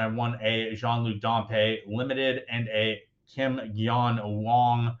rare, and I won a Jean-Luc Dompe limited and a Kim Gyeon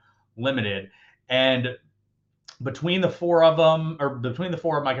Wong limited. And between the four of them,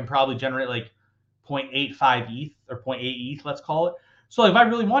 I can probably generate like 0.85 ETH or 0.8 ETH, let's call it. So if I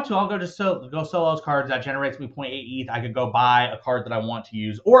really want to, I'll go sell those cards. That generates me 0.8 ETH. I could go buy a card that I want to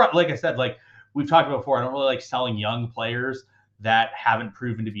use. Or like I said, like we've talked about before, I don't really like selling young players that haven't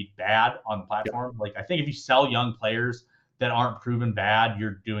proven to be bad on the platform. Yep. Like I think if you sell young players that aren't proven bad,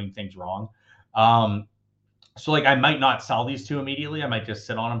 you're doing things wrong. So like I might not sell these two immediately. I might just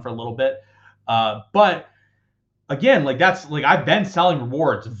sit on them for a little bit. But again, like that's like I've been selling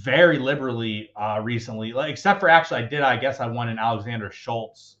rewards very liberally recently, like except for actually I guess I won an Alexander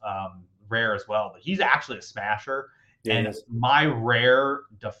Schultz rare as well, but he's actually a smasher. Yeah, and my rare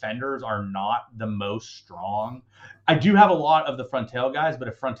defenders are not the most strong. I do have a lot of the Frontail guys, but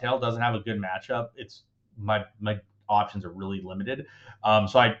if Frontail doesn't have a good matchup, it's my options are really limited.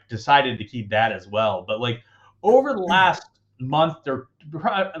 So I decided to keep that as well. But like over the last month or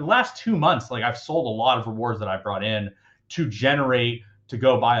the last 2 months, like I've sold a lot of rewards that I brought in to generate to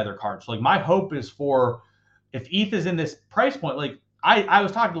go buy other cards. So like my hope is for if ETH is in this price point, like I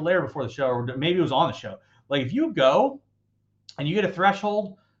was talking to Laird before the show, or maybe it was on the show. Like if you go and you get a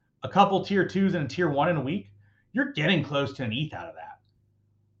threshold, a couple tier 2s and a tier 1 in a week, you're getting close to an ETH out of that.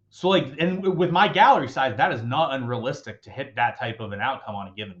 So like, and with my gallery size, that is not unrealistic to hit that type of an outcome on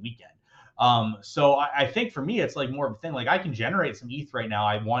a given weekend. So I think for me, it's like more of a thing. Like I can generate some ETH right now.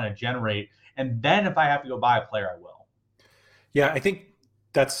 I want to generate, and then if I have to go buy a player, I will. Yeah, I think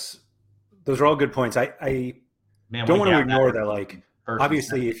those are all good points. I don't want to ignore that. Like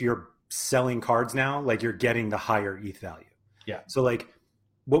obviously, if you're selling cards now, like you're getting the higher ETH value. Yeah. So like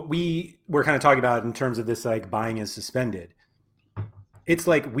what we're kind of talking about in terms of this, like buying is suspended. It's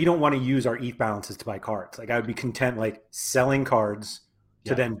like we don't want to use our ETH balances to buy cards. Like I would be content like selling cards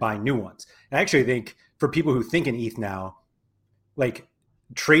to then buy new ones. And I actually think for people who think in ETH now, like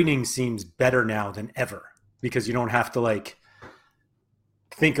trading seems better now than ever because you don't have to like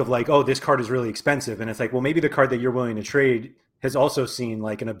think of like, oh, this card is really expensive. And it's like, well, maybe the card that you're willing to trade has also seen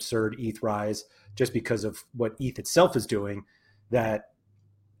like an absurd ETH rise just because of what ETH itself is doing, that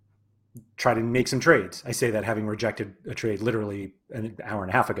try to make some trades. I say that having rejected a trade literally an hour and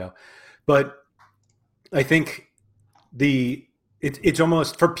a half ago. But I think it's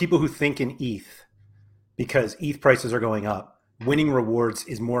almost for people who think in ETH, because ETH prices are going up, winning rewards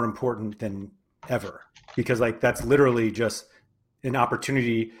is more important than ever, because like that's literally just an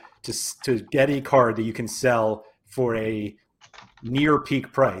opportunity to get a card that you can sell for a near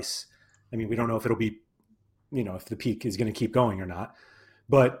peak price. I mean, we don't know if it'll be, if the peak is going to keep going or not,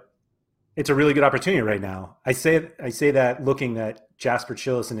 but it's a really good opportunity right now. I say that looking that Jasper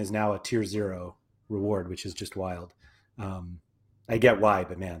Chillison is now a tier 0 reward, which is just wild. I get why,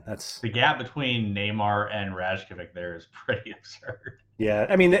 but man, that's the gap between Neymar and Rajkovic there is pretty absurd. Yeah,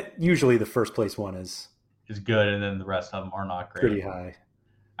 I mean, usually the first place one is good, and then the rest of them are not great. Pretty high.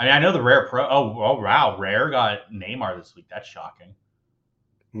 I mean, I know the Rare Pro. Oh wow, Rare got Neymar this week. That's shocking.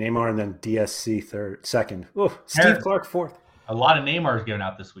 Neymar and then DSC second. Oh, Steve Clark fourth. A lot of Neymars given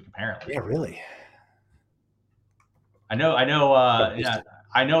out this week, apparently. Yeah, really. I know. I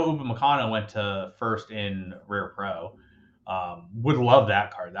know Uba Makano went to first in Rare Pro. Would love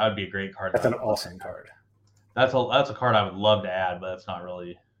that card. That would be a great card. That's an awesome card. That's a card I would love to add, but it's not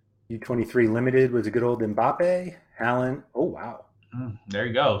really. U23 limited was a good old Mbappe. Haaland. Oh wow. There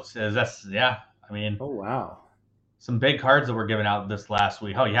you go. That's yeah. I mean. Oh wow. Some big cards that were given out this last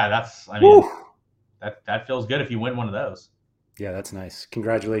week. Oh yeah, that feels good if you win one of those. Yeah, that's nice.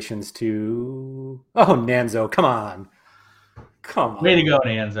 Congratulations to Nanzo. Come on. Way to go,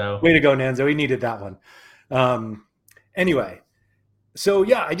 Nanzo. Way to go, Nanzo. He needed that one. Anyway, so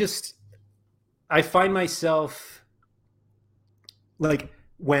yeah, I find myself like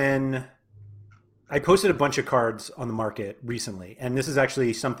when I posted a bunch of cards on the market recently, and this is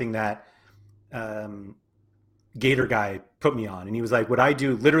actually something that Gator guy put me on, and he was like, what I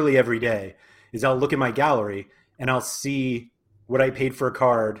do literally every day is I'll look at my gallery and I'll see what I paid for a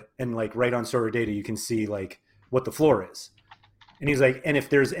card, and like right on SorareData you can see like what the floor is. And he's like, and if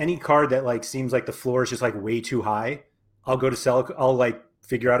there's any card that like seems like the floor is just like way too high, I'll go to sell. I'll like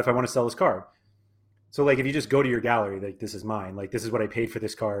figure out if I want to sell this card. So like if you just go to your gallery, like this is mine, like this is what I paid for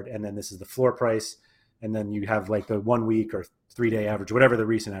this card, and then this is the floor price, and then you have like the 1 week or 3-day average, whatever the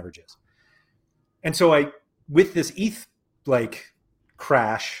recent average is. And so with this ETH like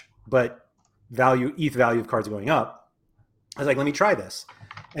crash, but ETH value of cards going up, I was like, let me try this.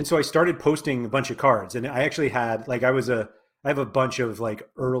 And so I started posting a bunch of cards, and I actually had like I have a bunch of like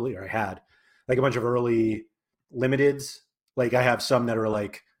early, or I had like a bunch of early limiteds. Like I have some that are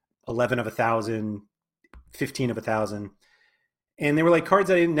like 11 of 1,000, 15 of 1,000. And they were like cards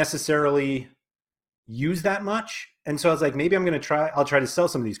I didn't necessarily use that much. And so I was like, maybe I'll try to sell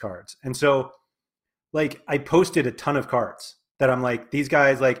some of these cards. And so like I posted a ton of cards that I'm like, these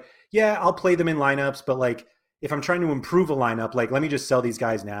guys, like, yeah, I'll play them in lineups, but like if I'm trying to improve a lineup, like let me just sell these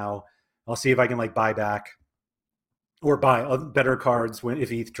guys now. I'll see if I can like buy back or buy better cards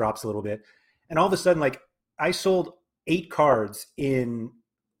if ETH drops a little bit. And all of a sudden, like I sold 8 cards in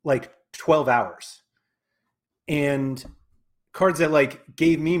like 12 hours, and cards that like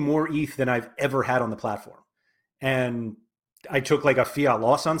gave me more ETH than I've ever had on the platform. And I took like a fiat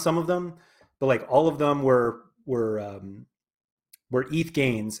loss on some of them, but like all of them were ETH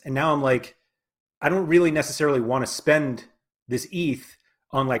gains. And now I'm like, I don't really necessarily want to spend this ETH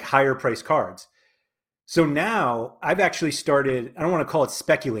on like higher price cards. So now I've actually started, I don't want to call it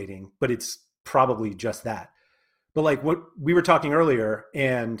speculating, but it's probably just that. But like what we were talking earlier,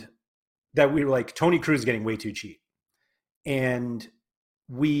 and that we were like, Tony Cruz is getting way too cheap. And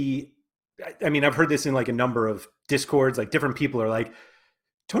I've heard this in like a number of Discords, like different people are like,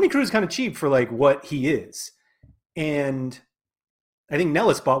 Tony Cruz is kind of cheap for like what he is. And I think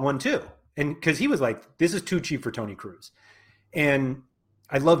Nellis bought one too. And because he was like, this is too cheap for Tony Cruz. And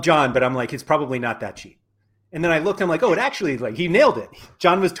I love John, but I'm like, it's probably not that cheap. And then I looked, I'm like, oh, it actually, like, he nailed it.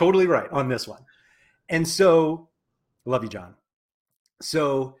 John was totally right on this one. And so, love you, John.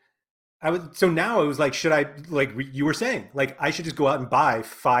 So now I was like, should I, like you were saying, like I should just go out and buy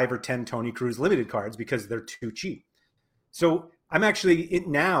 5 or 10 Tony Cruz limited cards because they're too cheap. So I'm actually,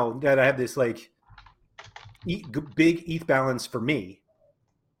 now that I have this like big ETH balance for me,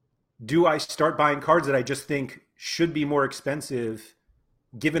 do I start buying cards that I just think should be more expensive,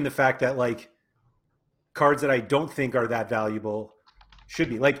 given the fact that like cards that I don't think are that valuable should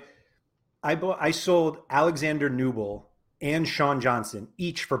be? Like I sold Alexander Newell and Sean Johnson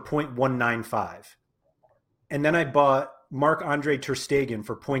each for 0.195. And then I bought Marc-Andre ter Stegen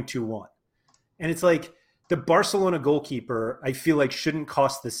for 0.21. And it's like the Barcelona goalkeeper, I feel like shouldn't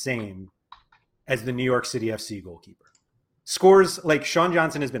cost the same as the New York City FC goalkeeper. Scores, like Sean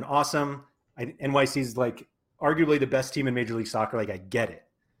Johnson has been awesome. NYC's like arguably the best team in Major League Soccer. Like I get it.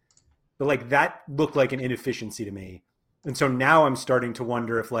 But like that looked like an inefficiency to me. And so now I'm starting to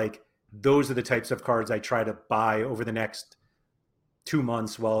wonder if like those are the types of cards I try to buy over the next 2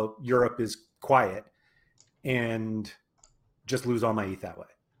 months while Europe is quiet, and just lose all my ETH that way.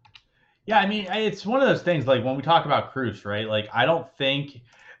 Yeah, I mean, it's one of those things, like when we talk about Cruz, right? Like I don't think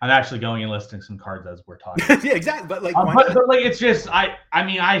I'm actually going and listing some cards as we're talking. Yeah, exactly. But like, but like, it's just I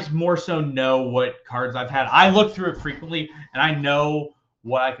mean, I more so know what cards I've had. I look through it frequently, and I know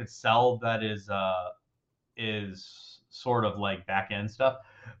what I could sell that is sort of like back end stuff.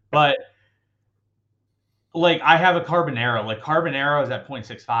 But like I have a Carbonero. Like Carbonero is at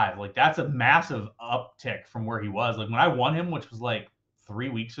 0.65. Like that's a massive uptick from where he was. Like when I won him, which was like 3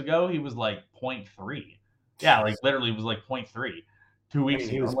 weeks ago, he was like 0.3. Yeah, like literally was like 0.3. 2 weeks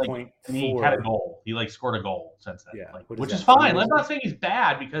ago. He was like, 0.4. And he had a goal. He like scored a goal since then. Yeah, like, which is fine. I'm not saying he's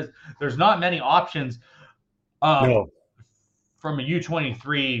bad because there's not many options from a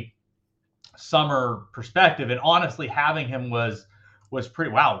U23 summer perspective. And honestly, having him was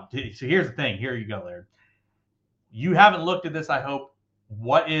pretty wow. So here's the thing. Here you go, Laird. You haven't looked at this, I hope.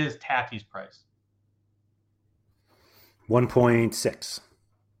 What is Tati's price? 1.6.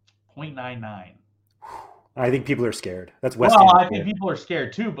 0.99. I think people are scared. That's West Well, Ham. I think people are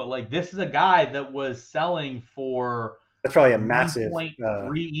scared too, but like this is a guy that was selling for that's probably a massive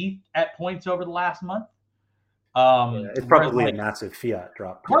 3 at points over the last month. It's probably a massive fiat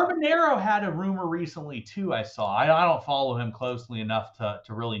drop. Carbonero had a rumor recently too. I saw. I don't follow him closely enough to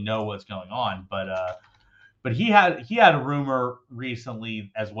really know what's going on, but he had a rumor recently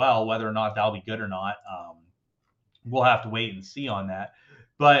as well. Whether or not that'll be good or not, we'll have to wait and see on that.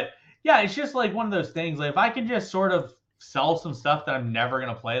 But yeah, it's just like one of those things. Like if I can just sort of sell some stuff that I'm never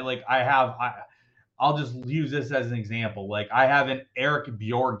gonna play, like I'll just use this as an example. Like I have an Eric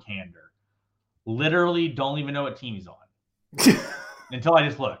Bjorkander. Literally don't even know what team he's on. Until I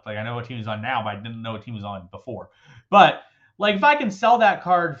just looked. Like I know what team he's on now, but I didn't know what team he was on before. But like if I can sell that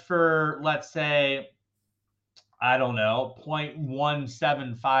card for, let's say, I don't know,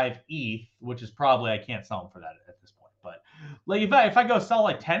 0.175 ETH, which is probably, I can't sell them for that at this point. But like if I go sell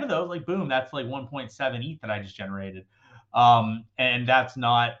like 10 of those, like boom, that's like 1.7 ETH that I just generated. And that's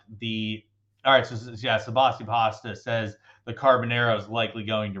not the all right. So yeah, Sebastian Pasta says the Carbonero is likely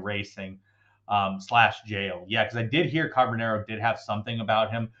going to racing / jail. Yeah, because I did hear Carbonero did have something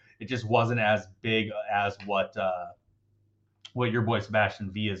about him. It just wasn't as big as what your boy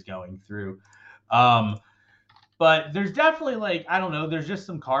Sebastian V is going through. But there's definitely like, I don't know, there's just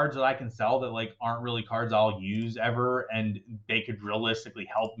some cards that I can sell that like aren't really cards I'll use ever, and they could realistically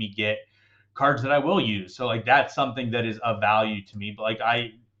help me get cards that I will use. So like that's something that is of value to me. But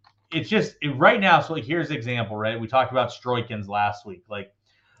like it's just right now. So like here's an example, right? We talked about Stroikens last week. Like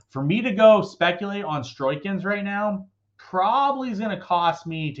for me to go speculate on Stroikens right now probably is going to cost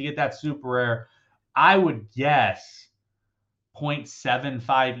me to get that super rare. I would guess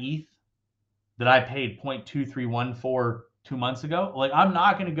 0.75 ETH that I paid 0.231 for 2 months ago. Like I'm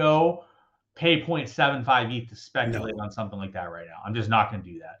not going to go pay 0.75 ETH to speculate on something like that right now. I'm just not going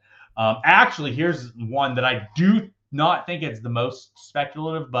to do that. Actually, here's one that I do not think it's the most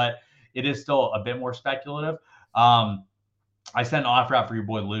speculative, but it is still a bit more speculative. I sent an offer out for your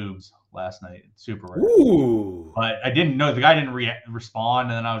boy Lubes last night. Super rare. Ooh. But I didn't know, the guy didn't respond.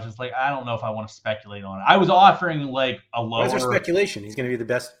 And then I was just like, I don't know if I want to speculate on it. I was offering like a lower. Why is there speculation? He's going to be the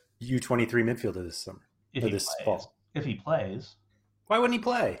best U23 midfielder this summer. Fall. If he plays. Why wouldn't he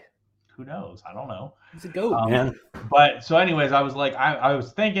play? Who knows? I don't know. He's a goat, man. But so anyways, I was like, I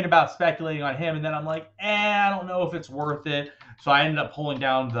was thinking about speculating on him. And then I'm like, I don't know if it's worth it. So I ended up pulling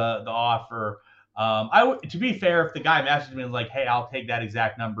down the offer. To be fair, if the guy messaged me and was like, hey, I'll take that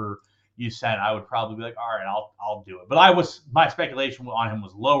exact number you sent, I would probably be like, all right, I'll do it. But my speculation on him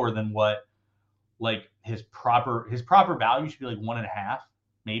was lower than what like his proper value should be, like 1.5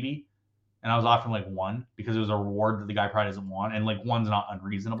 maybe. And I was offering like 1 because it was a reward that the guy probably doesn't want, and like 1's not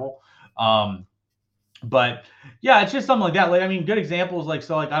unreasonable. But yeah, it's just something like that. Like I mean, good examples like,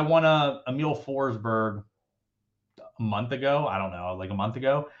 so like I won a Emil Forsberg a month ago. I don't know, like a month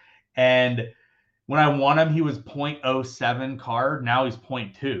ago, and when I won him, he was 0.07 card. Now he's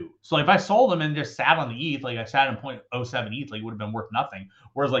 0.2. So like, if I sold him and just sat on the ETH, like I sat in 0.07 ETH, like it would have been worth nothing.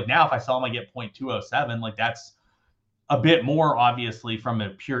 Whereas like now, if I sell him, I get 0.207. Like that's a bit more, obviously, from a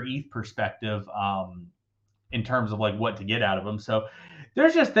pure ETH perspective, in terms of like what to get out of him. So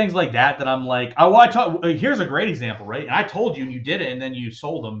there's just things like that I'm like, here's a great example, right? And I told you, and you did it, and then you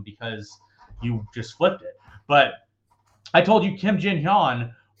sold him because you just flipped it. But I told you Kim Jin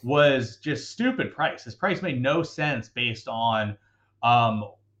Hyun was just stupid price. His price made no sense based on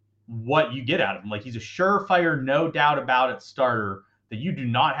what you get out of him. Like he's a surefire, no doubt about it starter that you do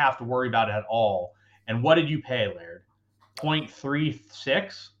not have to worry about at all. And what did you pay, Laird?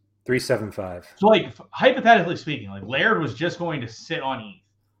 0.36? 375. So like hypothetically speaking, like Laird was just going to sit on ETH.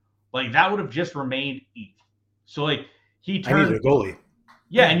 Like that would have just remained ETH. So like he turned. I needed a goalie.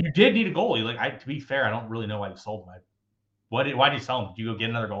 Yeah, and you did need a goalie. Like to be fair, I don't really know why you sold him. Why did you sell him? Did you go get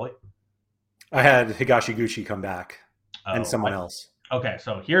another goalie? I had Higashiguchi come back and someone else. Okay,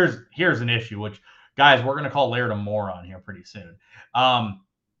 so here's an issue, which, guys, we're going to call Laird a moron here pretty soon.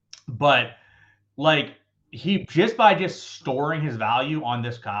 But, like, he just by storing his value on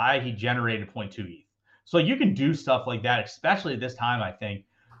this guy, he generated 0.2 ETH. So you can do stuff like that, especially at this time, I think.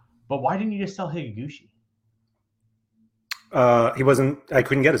 But why didn't you just sell Higuchi? I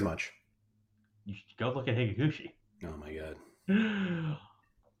couldn't get as much. You should go look at Higuchi. Oh my god!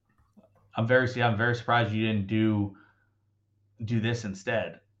 I'm very surprised you didn't do this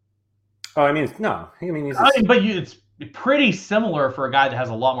instead. Oh, I mean, no. It's pretty similar for a guy that has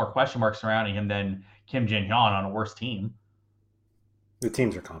a lot more question marks surrounding him than Kim Jin Hyun on a worse team. The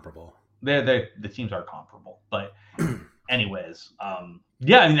teams are comparable. The teams are comparable, but anyways,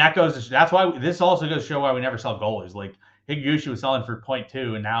 yeah. I mean, that's why this also goes to show why we never sell goalies. Like Higuchi was selling for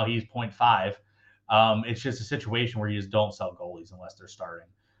 0.2, and now he's 0.5. It's just a situation where you just don't sell goalies unless they're starting.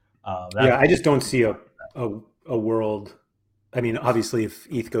 I just don't see a world. I mean, obviously, if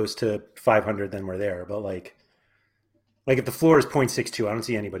ETH goes to 500, then we're there. But like if the floor is 0.62, I don't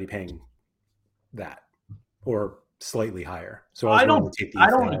see anybody paying that or slightly higher. So I don't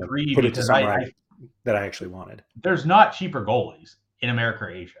agree put it to somewhere that I actually wanted. There's not cheaper goalies in America or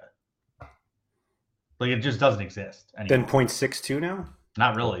Asia. Like it just doesn't exist anymore. Then 0.62 now.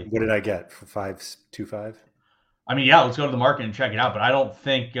 Not really. What did I get for 5.25? I mean, yeah, let's go to the market and check it out. But I don't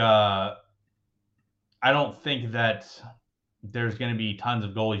think that there's going to be tons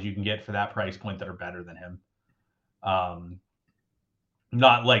of goalies you can get for that price point that are better than him.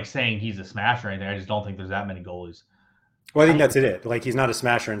 Not like saying he's a smash or anything. I just don't think there's that many goalies. Well, I think that's it. Like, he's not a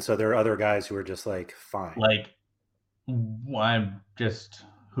smasher, and so there are other guys who are just like fine. Like, I'm just,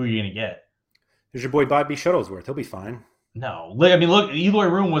 who are you going to get? There's your boy Bobby Shuttlesworth. He'll be fine. No. I mean, look, Eloy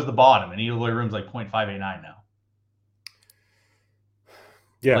Room was the bottom, and Eloy Room's like 0.589 now.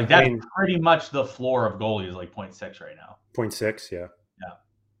 Yeah. Like, that's pretty much the floor of goalies, like 0.6 right now. 0.6, yeah. Yeah.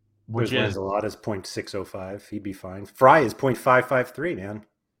 Which is a lot, is 0.605. He'd be fine. Fry is 0.553, man.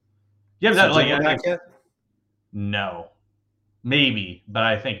 Yeah, but that, like, back yet? No. Maybe, but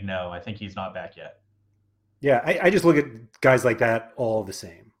I think no. I think he's not back yet. Yeah, I just look at guys like that all the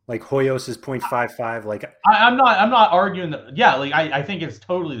same. Like Hoyos is 0.55. Like I'm not arguing that. Yeah, like I think it's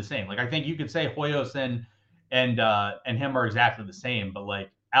totally the same. Like I think you could say Hoyos and him are exactly the same. But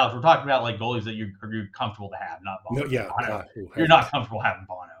like Alex, we're talking about like goalies that you're comfortable to have, not Bono. No, yeah, you're not comfortable having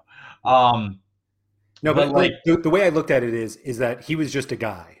Bono. No, but like the way I looked at it is that he was just a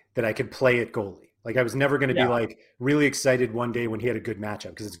guy that I could play at goalie. Like I was never going to be like really excited one day when he had a good matchup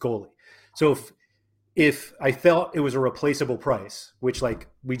because it's goalie. So if I felt it was a replaceable price, which like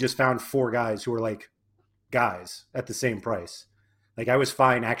we just found 4 guys who were like guys at the same price, like I was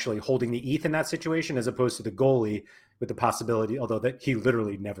fine actually holding the ETH in that situation as opposed to the goalie with the possibility, although that he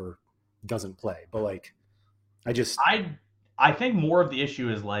literally never doesn't play. But like I think more of the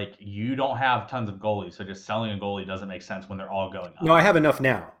issue is like you don't have tons of goalies, so just selling a goalie doesn't make sense when they're all going up. No, I have enough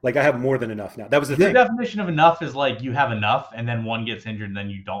now. Like I have more than enough now. That was the thing. The definition of enough is like you have enough, and then one gets injured, and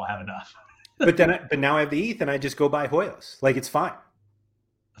then you don't have enough. but now I have the ETH, and I just go buy Hoyos. Like it's fine.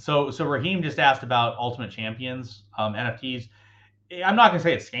 So Raheem just asked about Ultimate Champions NFTs. I'm not gonna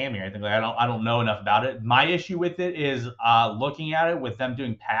say it's scammy or anything. Like I don't know enough about it. My issue with it is looking at it with them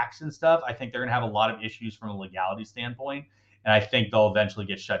doing packs and stuff. I think they're gonna have a lot of issues from a legality standpoint. And I think they'll eventually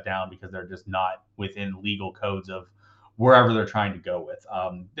get shut down because they're just not within legal codes of wherever they're trying to go with,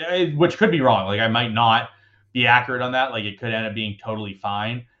 which could be wrong. Like I might not be accurate on that. Like it could end up being totally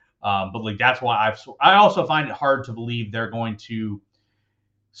fine. But like that's why I also find it hard to believe they're going to.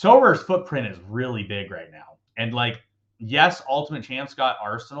 Sorare's footprint is really big right now, and like yes, Ultimate Champs got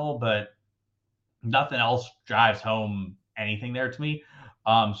Arsenal, but nothing else drives home anything there to me.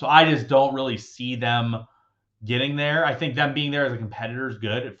 So I just don't really see them getting there. I think them being there as a competitor is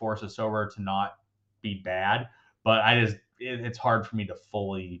good. It forces Sorare to not be bad, but it's hard for me to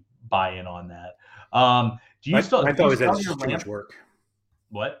fully buy in on that. Do you I still? I thought it was too much work.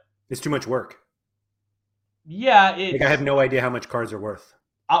 What? It's too much work. Yeah, like I have no idea how much cards are worth.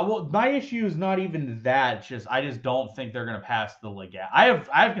 Well, my issue is not even that. I just don't think they're going to pass the legality.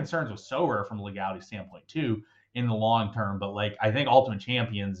 I have concerns with Sorare from a legality standpoint too in the long term, but like I think Ultimate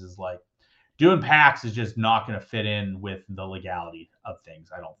Champions is like. Doing packs is just not going to fit in with the legality of things,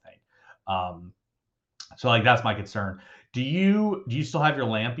 I don't think. So like that's my concern. Do you still have your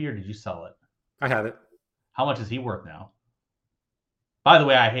Lampy or did you sell it? I have it. How much is he worth now? By the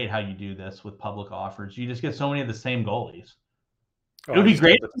way, I hate how you do this with public offers. You just get so many of the same goalies. It would be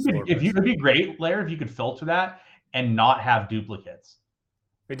great if you could be great, Laird, if you could filter that and not have duplicates.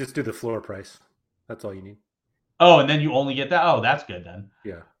 They just do the floor price. That's all you need. Oh, and then you only get that? Oh, that's good then.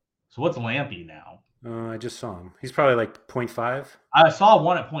 Yeah. So what's Lampy now? I just saw him. He's probably like 0.5. I saw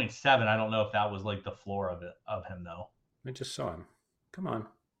one at 0.7. I don't know if that was like the floor of him though. I just saw him. Come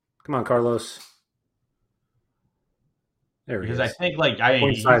on, Carlos. There he is. Because I think like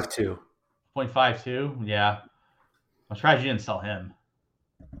 0.52. 0.52. Yeah. I'm surprised you didn't sell him.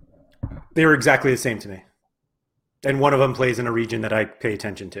 They were exactly the same to me. And one of them plays in a region that I pay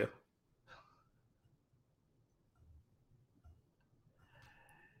attention to.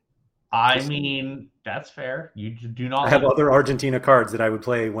 I mean, that's fair. You do not. I have other Argentina cards that I would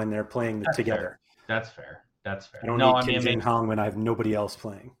play when they're playing together. That's fair. I don't need Kim Jin-Hong when I have nobody else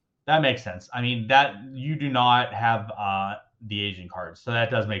playing. That makes sense. I mean, that you do not have the Asian cards, so that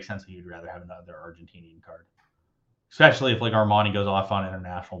does make sense that you'd rather have another Argentinian card, especially if like Armani goes off on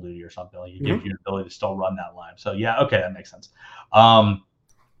international duty or something. Like it gives you an ability to still run that line. So yeah, okay, that makes sense.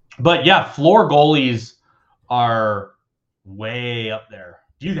 But yeah, floor goalies are way up there.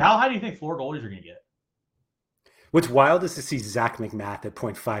 How high do you think floor goalies are going to get? What's wild is to see Zach McMath at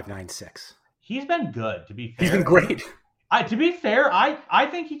 0.596. He's been good, to be fair. He's been great. To be fair, I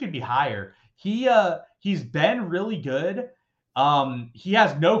think he could be higher. He's been really good. He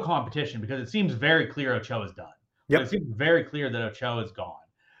has no competition because it seems very clear Ochoa is done. Yep. It seems very clear that Ochoa is gone.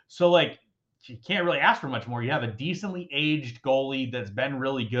 So like you can't really ask for much more. You have a decently aged goalie that's been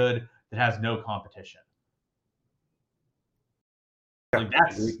really good that has no competition. Like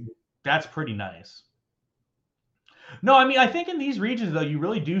that's pretty nice. No, I mean, I think in these regions though, you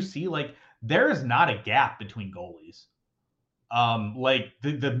really do see like there is not a gap between goalies. Like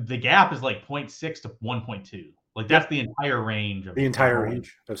the gap is like 0.6 to 1.2. Like that's the entire range of the entire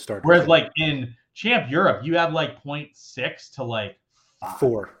range of starters. Whereas like in Champ Europe, you have like 0.6 to like 5.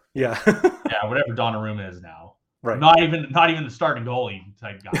 4. Yeah. Yeah, whatever Donnarumma is now. Right. Not even the starting goalie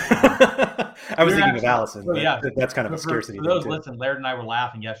type guy. I was thinking of Allison. So yeah, that's kind of a scarcity. For those listen, Laird and I were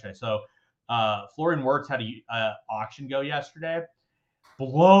laughing yesterday. So Florian Wirtz had a auction go yesterday.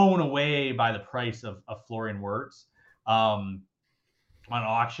 Blown away by the price of Florian Wirtz on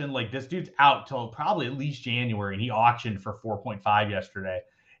auction. Like this dude's out till probably at least January, and he auctioned for 4.5 yesterday,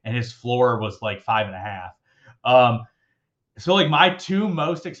 and his floor was like 5.5. So like my two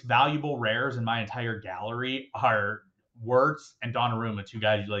most valuable rares in my entire gallery are Wirtz and Donnarumma, two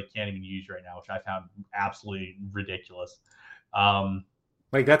guys you like can't even use right now, which I found absolutely ridiculous.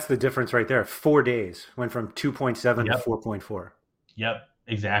 Like that's the difference right there. 4 days went from 2.7 to 4.4. Yep,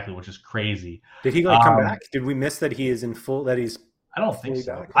 exactly, which is crazy. Did he like come back? Did we miss that he is in full? That he's I don't think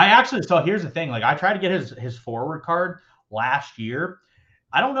so. Back? I actually so here's the thing. Like I tried to get his forward card last year.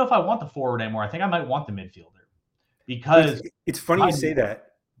 I don't know if I want the forward anymore. I think I might want the midfielder. Because it's funny you say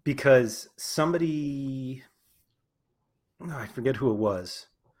that because somebody, I forget who it was,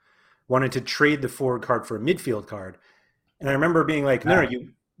 wanted to trade the forward card for a midfield card. And I remember being like, no,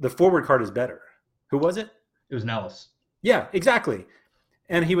 the forward card is better. Who was it? It was Nellis. Yeah, exactly.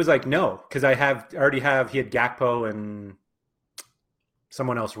 And he was like, no, because he had Gakpo and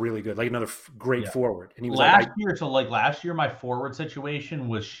someone else really good, like another great forward. And he was last year, my forward situation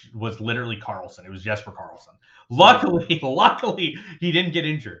was literally Carlson. It was Jesper Carlson. Luckily, he didn't get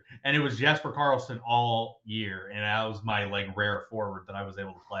injured, and it was Jesper Carlson all year, and that was my like rare forward that I was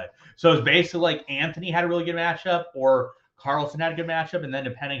able to play. So it was basically like Anthony had a really good matchup, or Carlson had a good matchup, and then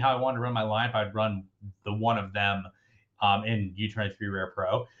depending how I wanted to run my lineup, I'd run the one of them in U23 Rare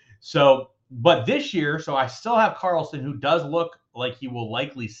Pro. So, but this year, so I still have Carlson, who does look like he will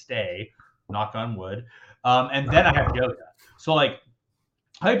likely stay, knock on wood. And then I have Jota. So like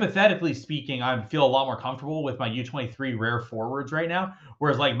hypothetically speaking, I feel a lot more comfortable with my U23 rare forwards right now.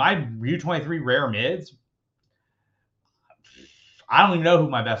 Whereas like my U23 rare mids, I don't even know who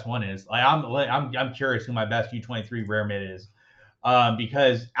my best one is. Like I'm curious who my best U23 rare mid is.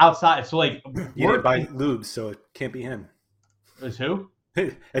 Because outside, so like you didn't buy Lubes, so it can't be him. It was who?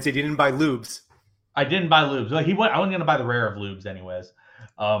 I said you didn't buy Lubes. I didn't buy Lubes. Like I wasn't gonna buy the rare of Lubes anyways.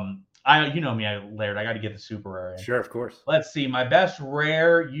 You know me, Laird. I got to get the super rare in. Sure, of course. Let's see. My best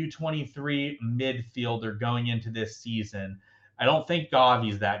rare U23 midfielder going into this season. I don't think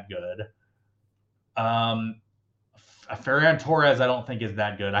Gavi's that good. Ferran Torres, I don't think is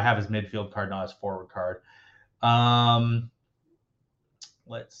that good. I have his midfield card, not his forward card.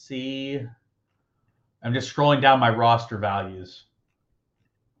 Let's see. I'm just scrolling down my roster values.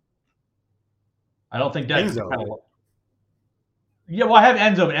 I don't think that's yeah, well, I have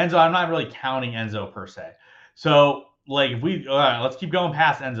Enzo, but Enzo, I'm not really counting Enzo per se. So, like, if we let's keep going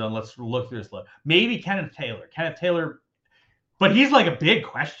past Enzo and let's look through this list. Maybe Kenneth Taylor, but he's like a big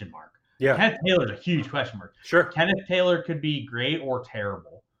question mark. Yeah, Kenneth Taylor's a huge question mark. Sure, Kenneth Taylor could be great or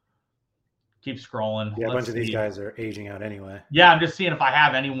terrible. Keep scrolling. Yeah, a bunch of these guys are aging out anyway. Yeah, I'm just seeing if I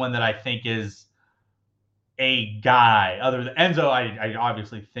have anyone that I think is a guy other than Enzo. I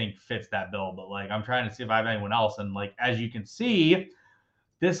obviously think fits that bill, but like I'm trying to see if I have anyone else. And like as you can see,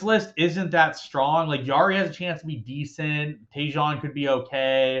 this list isn't that strong. Like Yari has a chance to be decent. Tejan could be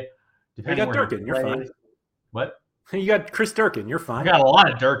okay. Depending you got Durkin, you're fine. What? You got Chris Durkin, you're fine. I got a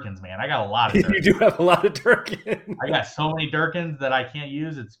lot of Durkins, man. I got a lot of Durkins. You do have a lot of Durkin. I got so many Durkins that I can't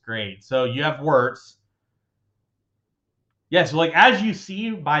use. It's great. So you have Wirtz. Yeah, so like as you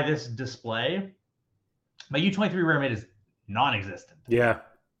see by this display, my U23 rare mid is non-existent. Yeah.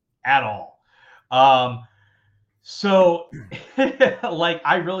 At all. So like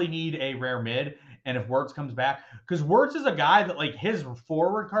I really need a rare mid, and if Wirtz comes back, because Wirtz is a guy that like his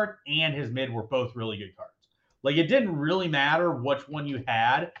forward card and his mid were both really good cards. Like it didn't really matter which one you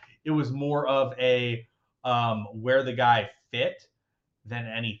had. It was more of a where the guy fit than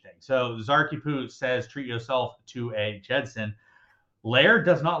anything. So Zarky Poo says treat yourself to a Jedson. Laird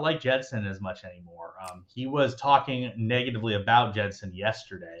does not like Jedson as much anymore. He was talking negatively about Jedson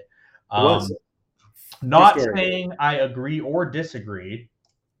yesterday. Not saying I agree or disagree,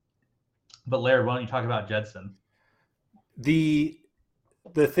 but Laird, why don't you talk about Jedson? The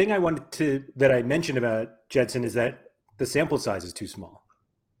thing that I mentioned about Jedson is that the sample size is too small.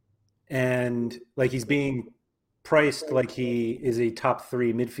 and like he's being priced like he is a top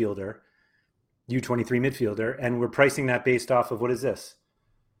 3 midfielder, U23 midfielder, and we're pricing that based off of what is this?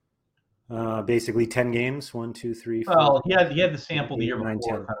 Basically 10 games. 1, 2, 3, 4. Well, he had the sample the year 9,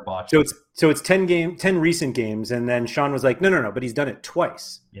 before. 10. So it's 10 recent games, and then Sean was like, no, but he's done it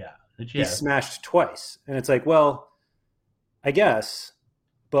twice. Yeah, He's smashed twice, and it's like, well, I guess,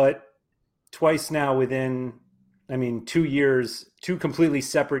 but twice now within, 2 years, 2 completely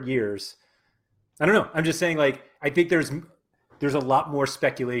separate years. I don't know. I'm just saying, like, I think there's a lot more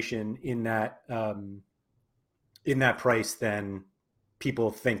speculation in that price than people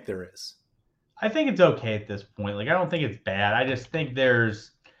think there is. I think it's okay at this point. Like, I don't think it's bad. I just think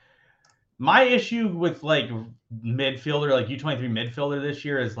there's my issue with like midfielder, like U23 midfielder this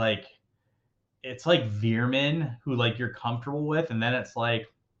year is like, it's like Veerman, who like you're comfortable with, and then it's like,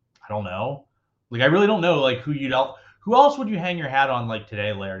 I don't know. Like, I really don't know like who else would you hang your hat on like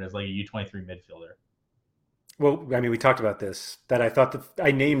today, Laird, as like a U23 midfielder? Well, we talked about this, that I thought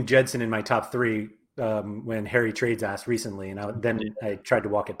I named Jedson in my top 3 when Harry Trades asked recently, and then I tried to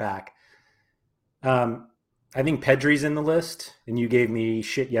walk it back. I think Pedri's in the list, and you gave me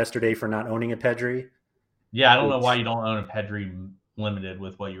shit yesterday for not owning a Pedri. Yeah, I don't know why you don't own a Pedri limited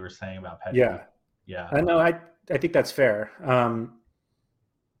with what you were saying about Pedri. Yeah. I know. I think that's fair. L40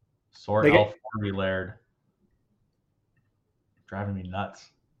 Laird. Driving me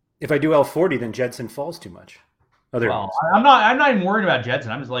nuts. If I do L40, then Jedson falls too much. I'm not even worried about Jedson.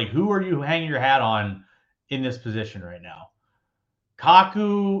 I'm just like, who are you hanging your hat on in this position right now?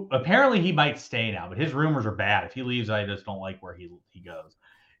 Kaku, apparently he might stay now, but his rumors are bad. If he leaves, I just don't like where he goes.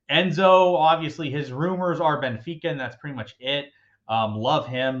 Enzo, obviously, his rumors are Benfica, and that's pretty much it. Love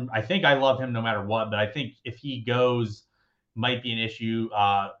him. I think I love him no matter what, but I think if he goes, might be an issue.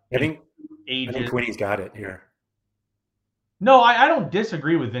 I think Quinny's got it here. No, I don't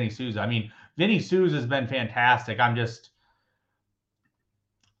disagree with Vinny Souza. Vinny Souza has been fantastic.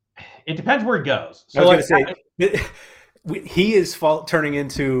 It depends where he goes. So I was going to say, he is turning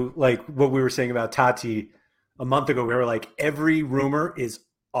into like what we were saying about Tati a month ago. We were like, every rumor is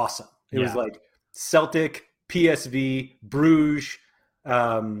awesome. It was like Celtic, PSV, Bruges.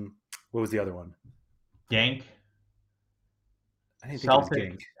 What was the other one? Genk. I didn't think Celtic.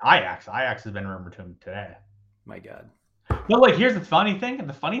 It was Genk. Ajax has been rumored to him today. My God. But like, here's the funny thing. And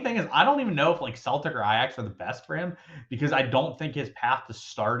the funny thing is, I don't even know if like Celtic or Ajax are the best for him, because I don't think his path to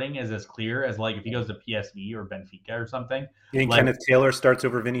starting is as clear as like if he goes to PSV or Benfica or something. You think Kenneth Taylor starts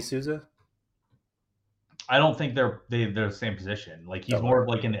over Vinny Souza? I don't think they're the same position. Like, he's more of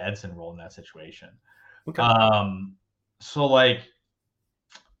like in the Edson role in that situation. Okay. So like,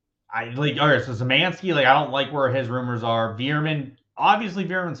 all right, so Szymanski, like, I don't like where his rumors are. Veerman, obviously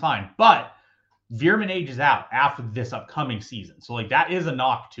Veerman's fine, but Veerman ages out after this upcoming season. So like, that is a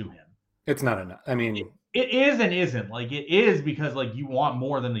knock to him. It's not enough. It is and isn't. Like, it is because like you want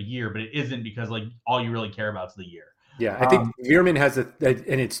more than the year, but it isn't because like all you really care about is the year. Yeah, I think Veerman has and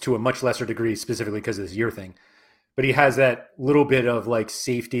it's to a much lesser degree, specifically because of this year thing, but he has that little bit of like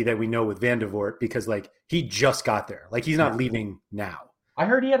safety that we know with Van de Voort, because like he just got there. Like, he's not leaving now. I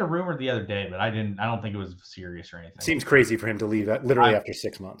heard he had a rumor the other day, but I don't think it was serious or anything. Seems crazy for him to leave literally after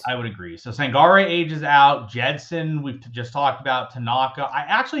 6 months. I would agree. So Sangare ages out. Jedson, we've just talked about. Tanaka. I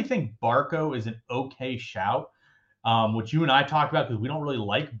actually think Barco is an okay shout, which you and I talked about, because we don't really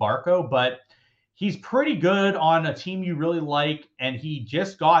like Barco, but he's pretty good on a team you really like, and he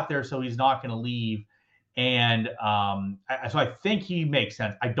just got there, so he's not going to leave. And so I think he makes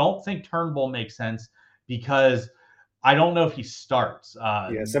sense. I don't think Turnbull makes sense, because I don't know if he starts.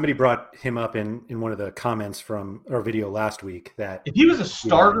 Somebody brought him up in one of the comments from our video last week, that if he was a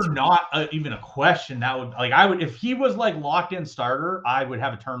starter, not even a question, that would if he was like locked in starter, I would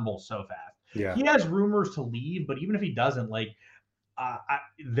have a Turnbull so fast. Yeah, he has rumors to leave, but even if he doesn't,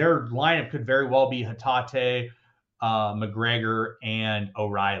 their lineup could very well be Hatate, McGregor, and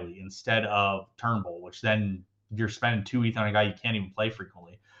O'Reilly instead of Turnbull, which then you're spending 2 ETH on a guy you can't even play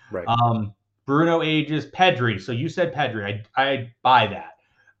frequently. Right. Bruno ages. Pedri. So you said Pedri. I buy that.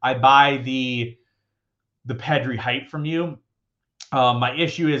 I buy the Pedri hype from you. My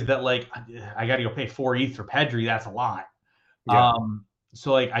issue is that like I got to go pay 4 ETH for Pedri. That's a lot. Yeah.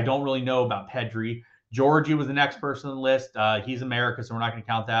 So like I don't really know about Pedri. Georgie was the next person on the list. He's America, so we're not going to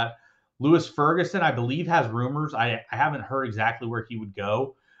count that. Lewis Ferguson, I believe, has rumors. I haven't heard exactly where he would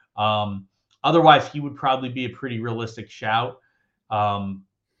go. Otherwise, he would probably be a pretty realistic shout.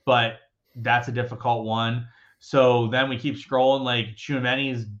 But that's a difficult one. So then we keep scrolling. Like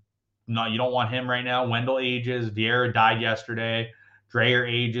Tchouameni's not, you don't want him right now. Wendell ages. Vieira died yesterday. Dreyer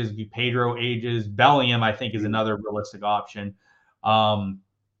ages. Pedro ages. Bellingham, I think, is another realistic option.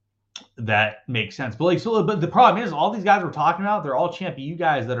 that makes sense. But but the problem is all these guys we're talking about, they're all Champ EU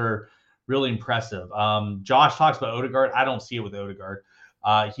guys that are really impressive. Josh talks about Odegaard. I don't see it with Odegaard.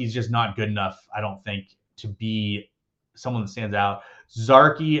 He's just not good enough, I don't think, to be someone that stands out.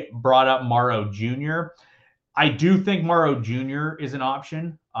 Zarky brought up Morrow Jr. I do think Morrow Jr. is an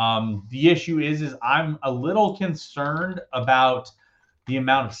option. The issue is I'm a little concerned about the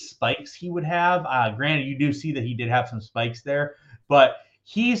amount of spikes he would have. Granted, you do see that he did have some spikes there, but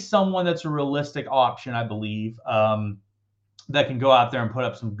he's someone that's a realistic option, I believe, that can go out there and put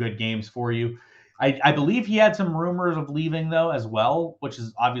up some good games for you. I believe he had some rumors of leaving, though, as well, which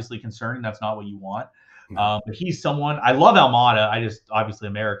is obviously concerning. That's not what you want. But he's someone – I love Almada. I just – obviously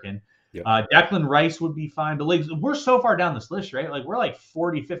American. Yep. Declan Rice would be fine. But like, we're so far down this list, right? Like we're like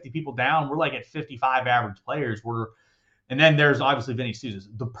 40, 50 people down. We're like at 55 average players. And then there's obviously Vinny Souza.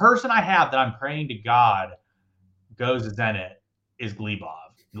 The person I have that I'm praying to God goes to Zenit is Glebov.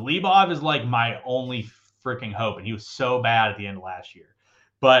 Glebov is like my only freaking hope. And he was so bad at the end of last year.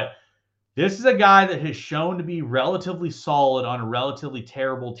 But this is a guy that has shown to be relatively solid on a relatively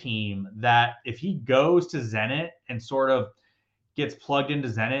terrible team that if he goes to Zenit and sort of gets plugged into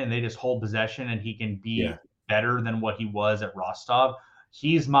Zenit and they just hold possession and he can be better than what he was at Rostov,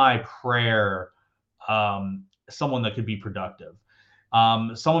 he's my prayer, someone that could be productive.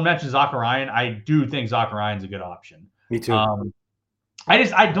 Someone mentioned Zakharyan. I do think Zakharyan's a good option. Me too.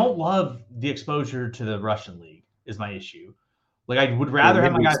 I don't love the exposure to the Russian league is my issue. Like I would rather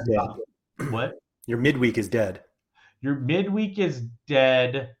have my guys. What? Your midweek is dead. Your midweek is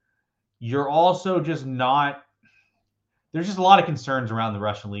dead. You're also just not. There's just a lot of concerns around the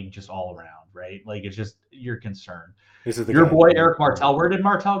Russian league, just all around, right? Like it's just you're concerned. This is your boy Eric Martel. Where did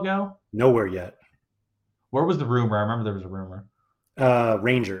Martel go? Nowhere yet. Where was the rumor? I remember there was a rumor.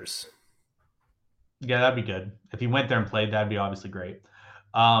 Rangers. Yeah, that'd be good if he went there and played. That'd be obviously great.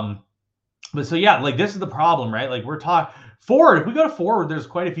 But so yeah, like this is the problem, right? Like we're talking forward. If we go to forward, there's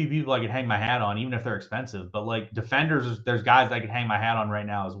quite a few people I could hang my hat on, even if they're expensive. But like defenders, there's guys I could hang my hat on right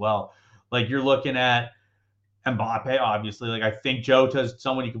now as well. Like you're looking at Mbappe, obviously. Like I think Jota's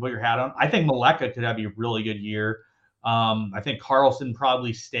someone you can put your hat on. I think Maleka could have a really good year. I think Carlson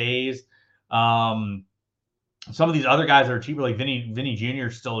probably stays. Some of these other guys that are cheaper, like Vinny Jr.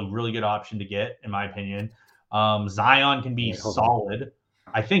 is still a really good option to get, in my opinion. Zion can be solid.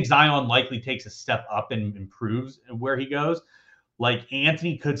 I think Zion likely takes a step up and improves where he goes. Like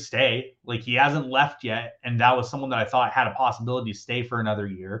Anthony could stay. Like he hasn't left yet, and that was someone that I thought had a possibility to stay for another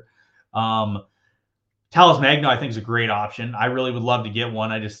year. Talis Magno, I think, is a great option. I really would love to get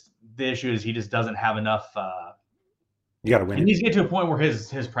one. The issue is he just doesn't have enough. You got to win. He needs to get to a point where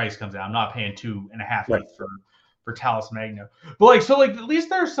his price comes out. I'm not paying 2.5 for Talis Magno. But at least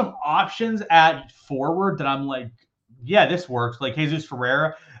there's some options at forward that I'm like, yeah, this works. Like Jesus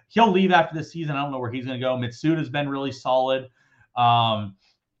Ferreira, he'll leave after this season. I don't know where he's going to go. Mitsuda's been really solid.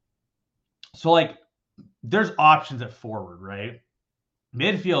 There's options at forward, right?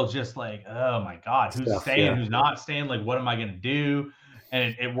 Midfield's just like, oh my God, who's staying, who's not staying? Like, what am I going to do?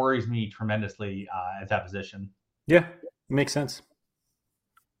 And it worries me tremendously at that position. Yeah, it makes sense.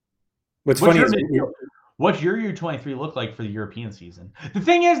 What's funny is what's your U23 look like for the European season? The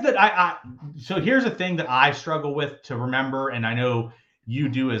thing is that so here's a thing that I struggle with to remember, and I know you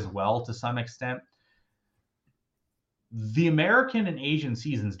do as well to some extent. The American and Asian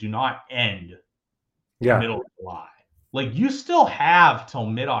seasons do not end middle of July. Like you still have till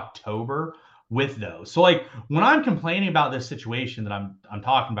mid-October with those. So like when I'm complaining about this situation that I'm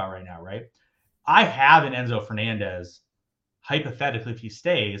talking about right now, right? I have an Enzo Fernandez, hypothetically, if he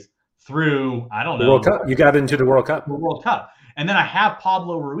stays through, I don't know. World Cup. You got into the World Cup. The World Cup. And then I have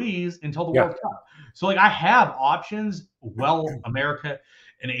Pablo Ruiz until the World Cup. So like I have options America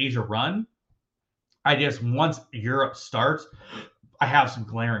and Asia run. I just, once Europe starts, I have some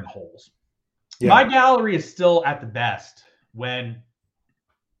glaring holes. Yeah. My gallery is still at the best when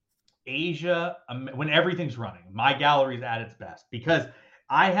when everything's running. My gallery is at its best because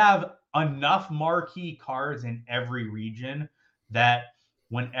I have enough marquee cards in every region that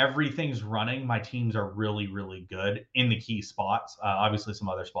when everything's running, my teams are really, really good in the key spots. Obviously, some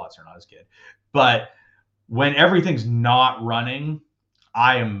other spots are not as good. But when everything's not running,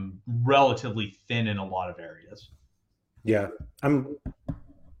 I am relatively thin in a lot of areas. Yeah, I'm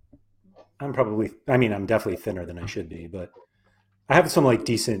definitely thinner than I should be, but I have some like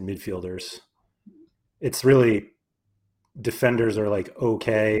decent midfielders. It's really defenders are like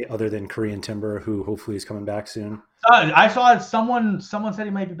okay, other than Korean Timber, who hopefully is coming back soon. I saw someone said he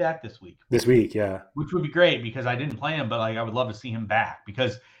might be back this week. This week, yeah. Which would be great because I didn't play him, but like I would love to see him back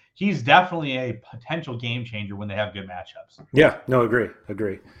because he's definitely a potential game changer when they have good matchups. Yeah, no,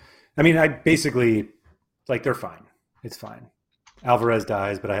 agree. I mean, I basically like they're fine. It's fine. Alvarez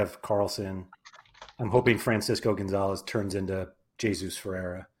dies, but I have Carlson. I'm hoping Francisco Gonzalez turns into Jesus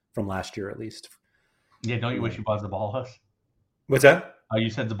Ferreira from last year at least. Yeah, don't you wish you bought Zabalos? What's that? Oh,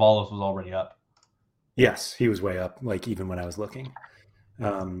 you said Zabalos was already up. Yes, he was way up, like even when I was looking.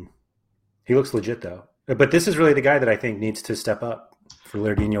 He looks legit though. But this is really the guy that I think needs to step up for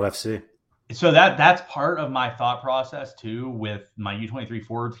Lairdinho FC. So that's part of my thought process too with my U23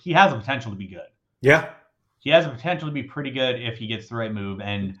 forwards. He has the potential to be good. Yeah. He has the potential to be pretty good if he gets the right move.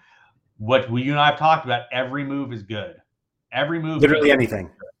 And what you and I have talked about, every move is good. Every move. Literally anything.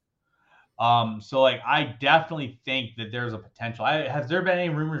 So like I definitely think that there's a potential. Has there been any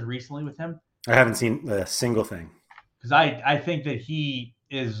rumors recently with him? I haven't seen a single thing. Because I think that he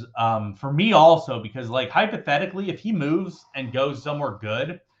is for me also, because like hypothetically, if he moves and goes somewhere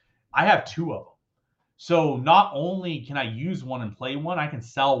good, I have two of them. So not only can I use one and play one, I can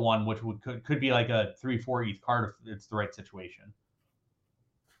sell one, which could be like a 3-4 ETH card if it's the right situation.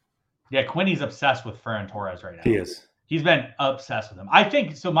 Yeah, Quinny's obsessed with Ferran Torres right now. He is. He's been obsessed with him. I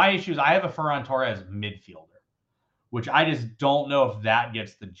think so. My issue is I have a Ferran Torres midfielder, which I just don't know if that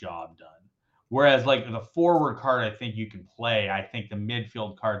gets the job done. Whereas like the forward card, I think you can play. I think the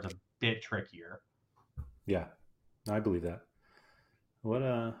midfield card's a bit trickier. Yeah, I believe that. What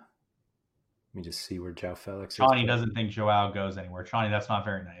let me just see where João Felix is. Chani doesn't think Joao goes anywhere. Chani, that's not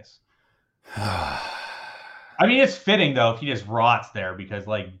very nice. I mean, it's fitting though if he just rots there, because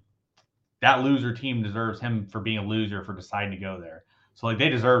like that loser team deserves him for being a loser for deciding to go there. So like they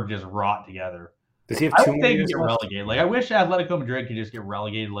deserve to just rot together. Does he have I two would more think years get left? relegated. Like I wish Atletico Madrid could just get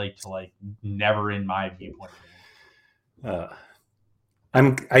relegated like to like never in my viewpoint.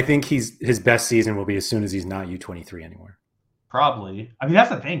 I think his best season will be as soon as he's not U23 anymore. Probably. I mean, that's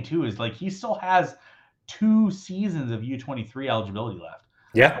the thing too, is like he still has 2 seasons of U23 eligibility left.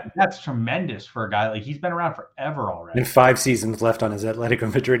 Yeah. That's tremendous for a guy. Like he's been around forever already. And 5 seasons left on his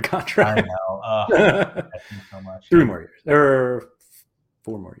Atletico Madrid contract. I know. I think so much. 3 more years. Or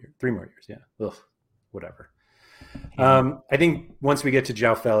 4 more years. 3 more years. Yeah. Ugh. Whatever. I think once we get to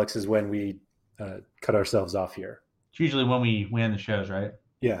João Felix is when we cut ourselves off here. It's usually when we win the shows, right?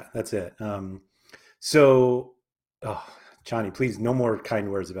 Yeah, that's it. So, Chani, please, no more kind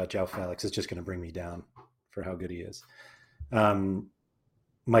words about João Felix. It's just going to bring me down for how good he is.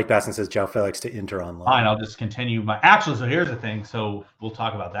 Mike Basson says João Felix to Inter online. Fine, I'll just continue Actually, so here's the thing. So we'll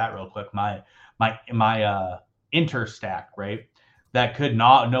talk about that real quick. My Inter stack, right? That could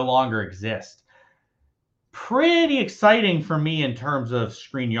no longer exist. Pretty exciting for me in terms of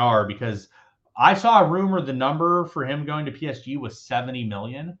Skriniar, because I saw a rumor the number for him going to PSG was 70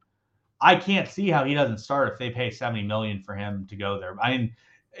 million. I can't see how he doesn't start if they pay 70 million for him to go there. I mean,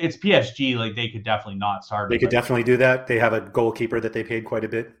 it's PSG, like they could definitely not start. They could definitely do that. They have a goalkeeper that they paid quite a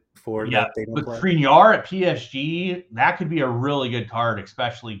bit for. Yeah, but Skriniar at PSG, that could be a really good card,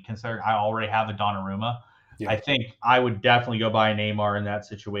 especially considering I already have a Donnarumma. Yeah. I think I would definitely go buy Neymar in that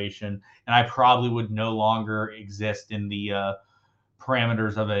situation, and I probably would no longer exist in the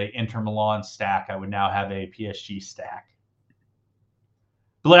parameters of a Inter Milan stack. I would now have a PSG stack.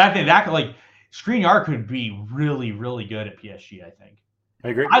 But I think that could, Skriniar could be really, really good at PSG, I think. I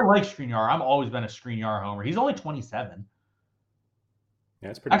agree. I like Skriniar. I've always been a Skriniar homer. He's only 27. Yeah,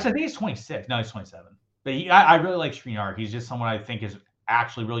 it's pretty. Actually, I think he's 26. No, he's 27. But I really like Skriniar. He's just someone I think is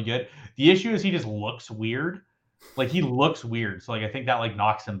actually really good. The issue is he just looks weird. Like he looks weird. So I think that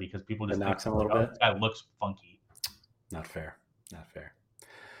knocks him, because people just knocks him a little bit. This guy looks funky. Not fair.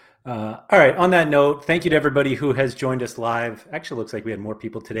 All right. On that note, thank you to everybody who has joined us live. Actually, looks like we had more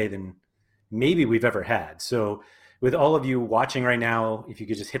people today than maybe we've ever had. So with all of you watching right now, if you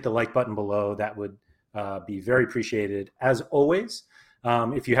could just hit the like button below, that would be very appreciated. As always,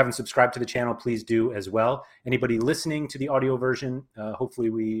 if you haven't subscribed to the channel, please do as well. Anybody listening to the audio version,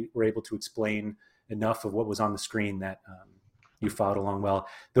 hopefully we were able to explain enough of what was on the screen that you followed along well.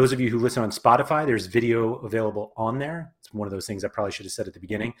 Those of you who listen on Spotify, there's video available on there. It's one of those things I probably should have said at the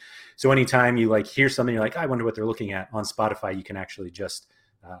beginning. So anytime you hear something, you're like, I wonder what they're looking at on Spotify, you can actually just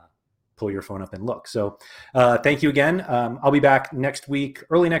pull your phone up and look. So thank you again. I'll be back next week,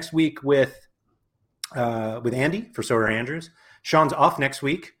 early next week with Andy for Sorare Andrews. Sean's off next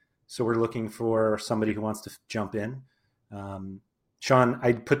week, so we're looking for somebody who wants to jump in. Sean,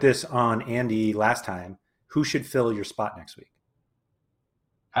 I put this on Andy last time. Who should fill your spot next week?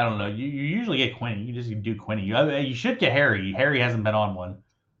 I don't know. You usually get Quinny. You just do Quinny. You should get Harry. Harry hasn't been on one.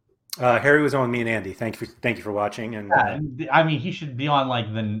 Harry was on with me and Andy. Thank you for watching. And I mean, he should be on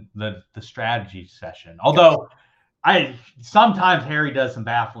the strategy session. Although sometimes Harry does some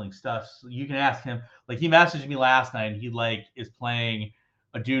baffling stuff. So you can ask him. He messaged me last night, and he is playing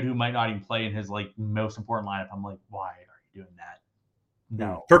a dude who might not even play in his like most important lineup. I'm like, why are you doing that?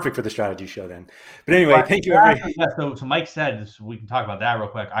 No. Perfect for the strategy show then. But anyway, thank you, everybody. Yeah, so Mike said, we can talk about that real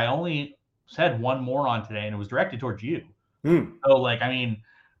quick. I only said one moron today, and it was directed towards you. So, like, I mean,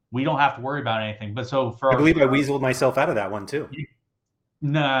 we don't have to worry about anything. But so for I believe I weaseled myself out of that one too.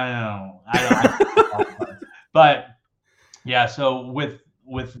 No, I don't. But yeah, so with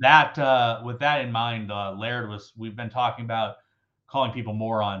that in mind, Laird we've been talking about calling people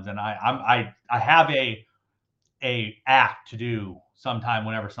morons, and I have a act to do sometime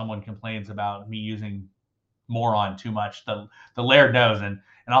whenever someone complains about me using moron too much. The Laird knows, and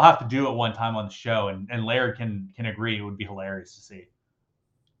I'll have to do it one time on the show, and Laird can agree. It would be hilarious to see.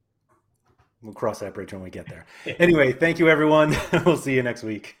 We'll cross that bridge when we get there. Anyway, thank you, everyone. We'll see you next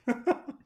week.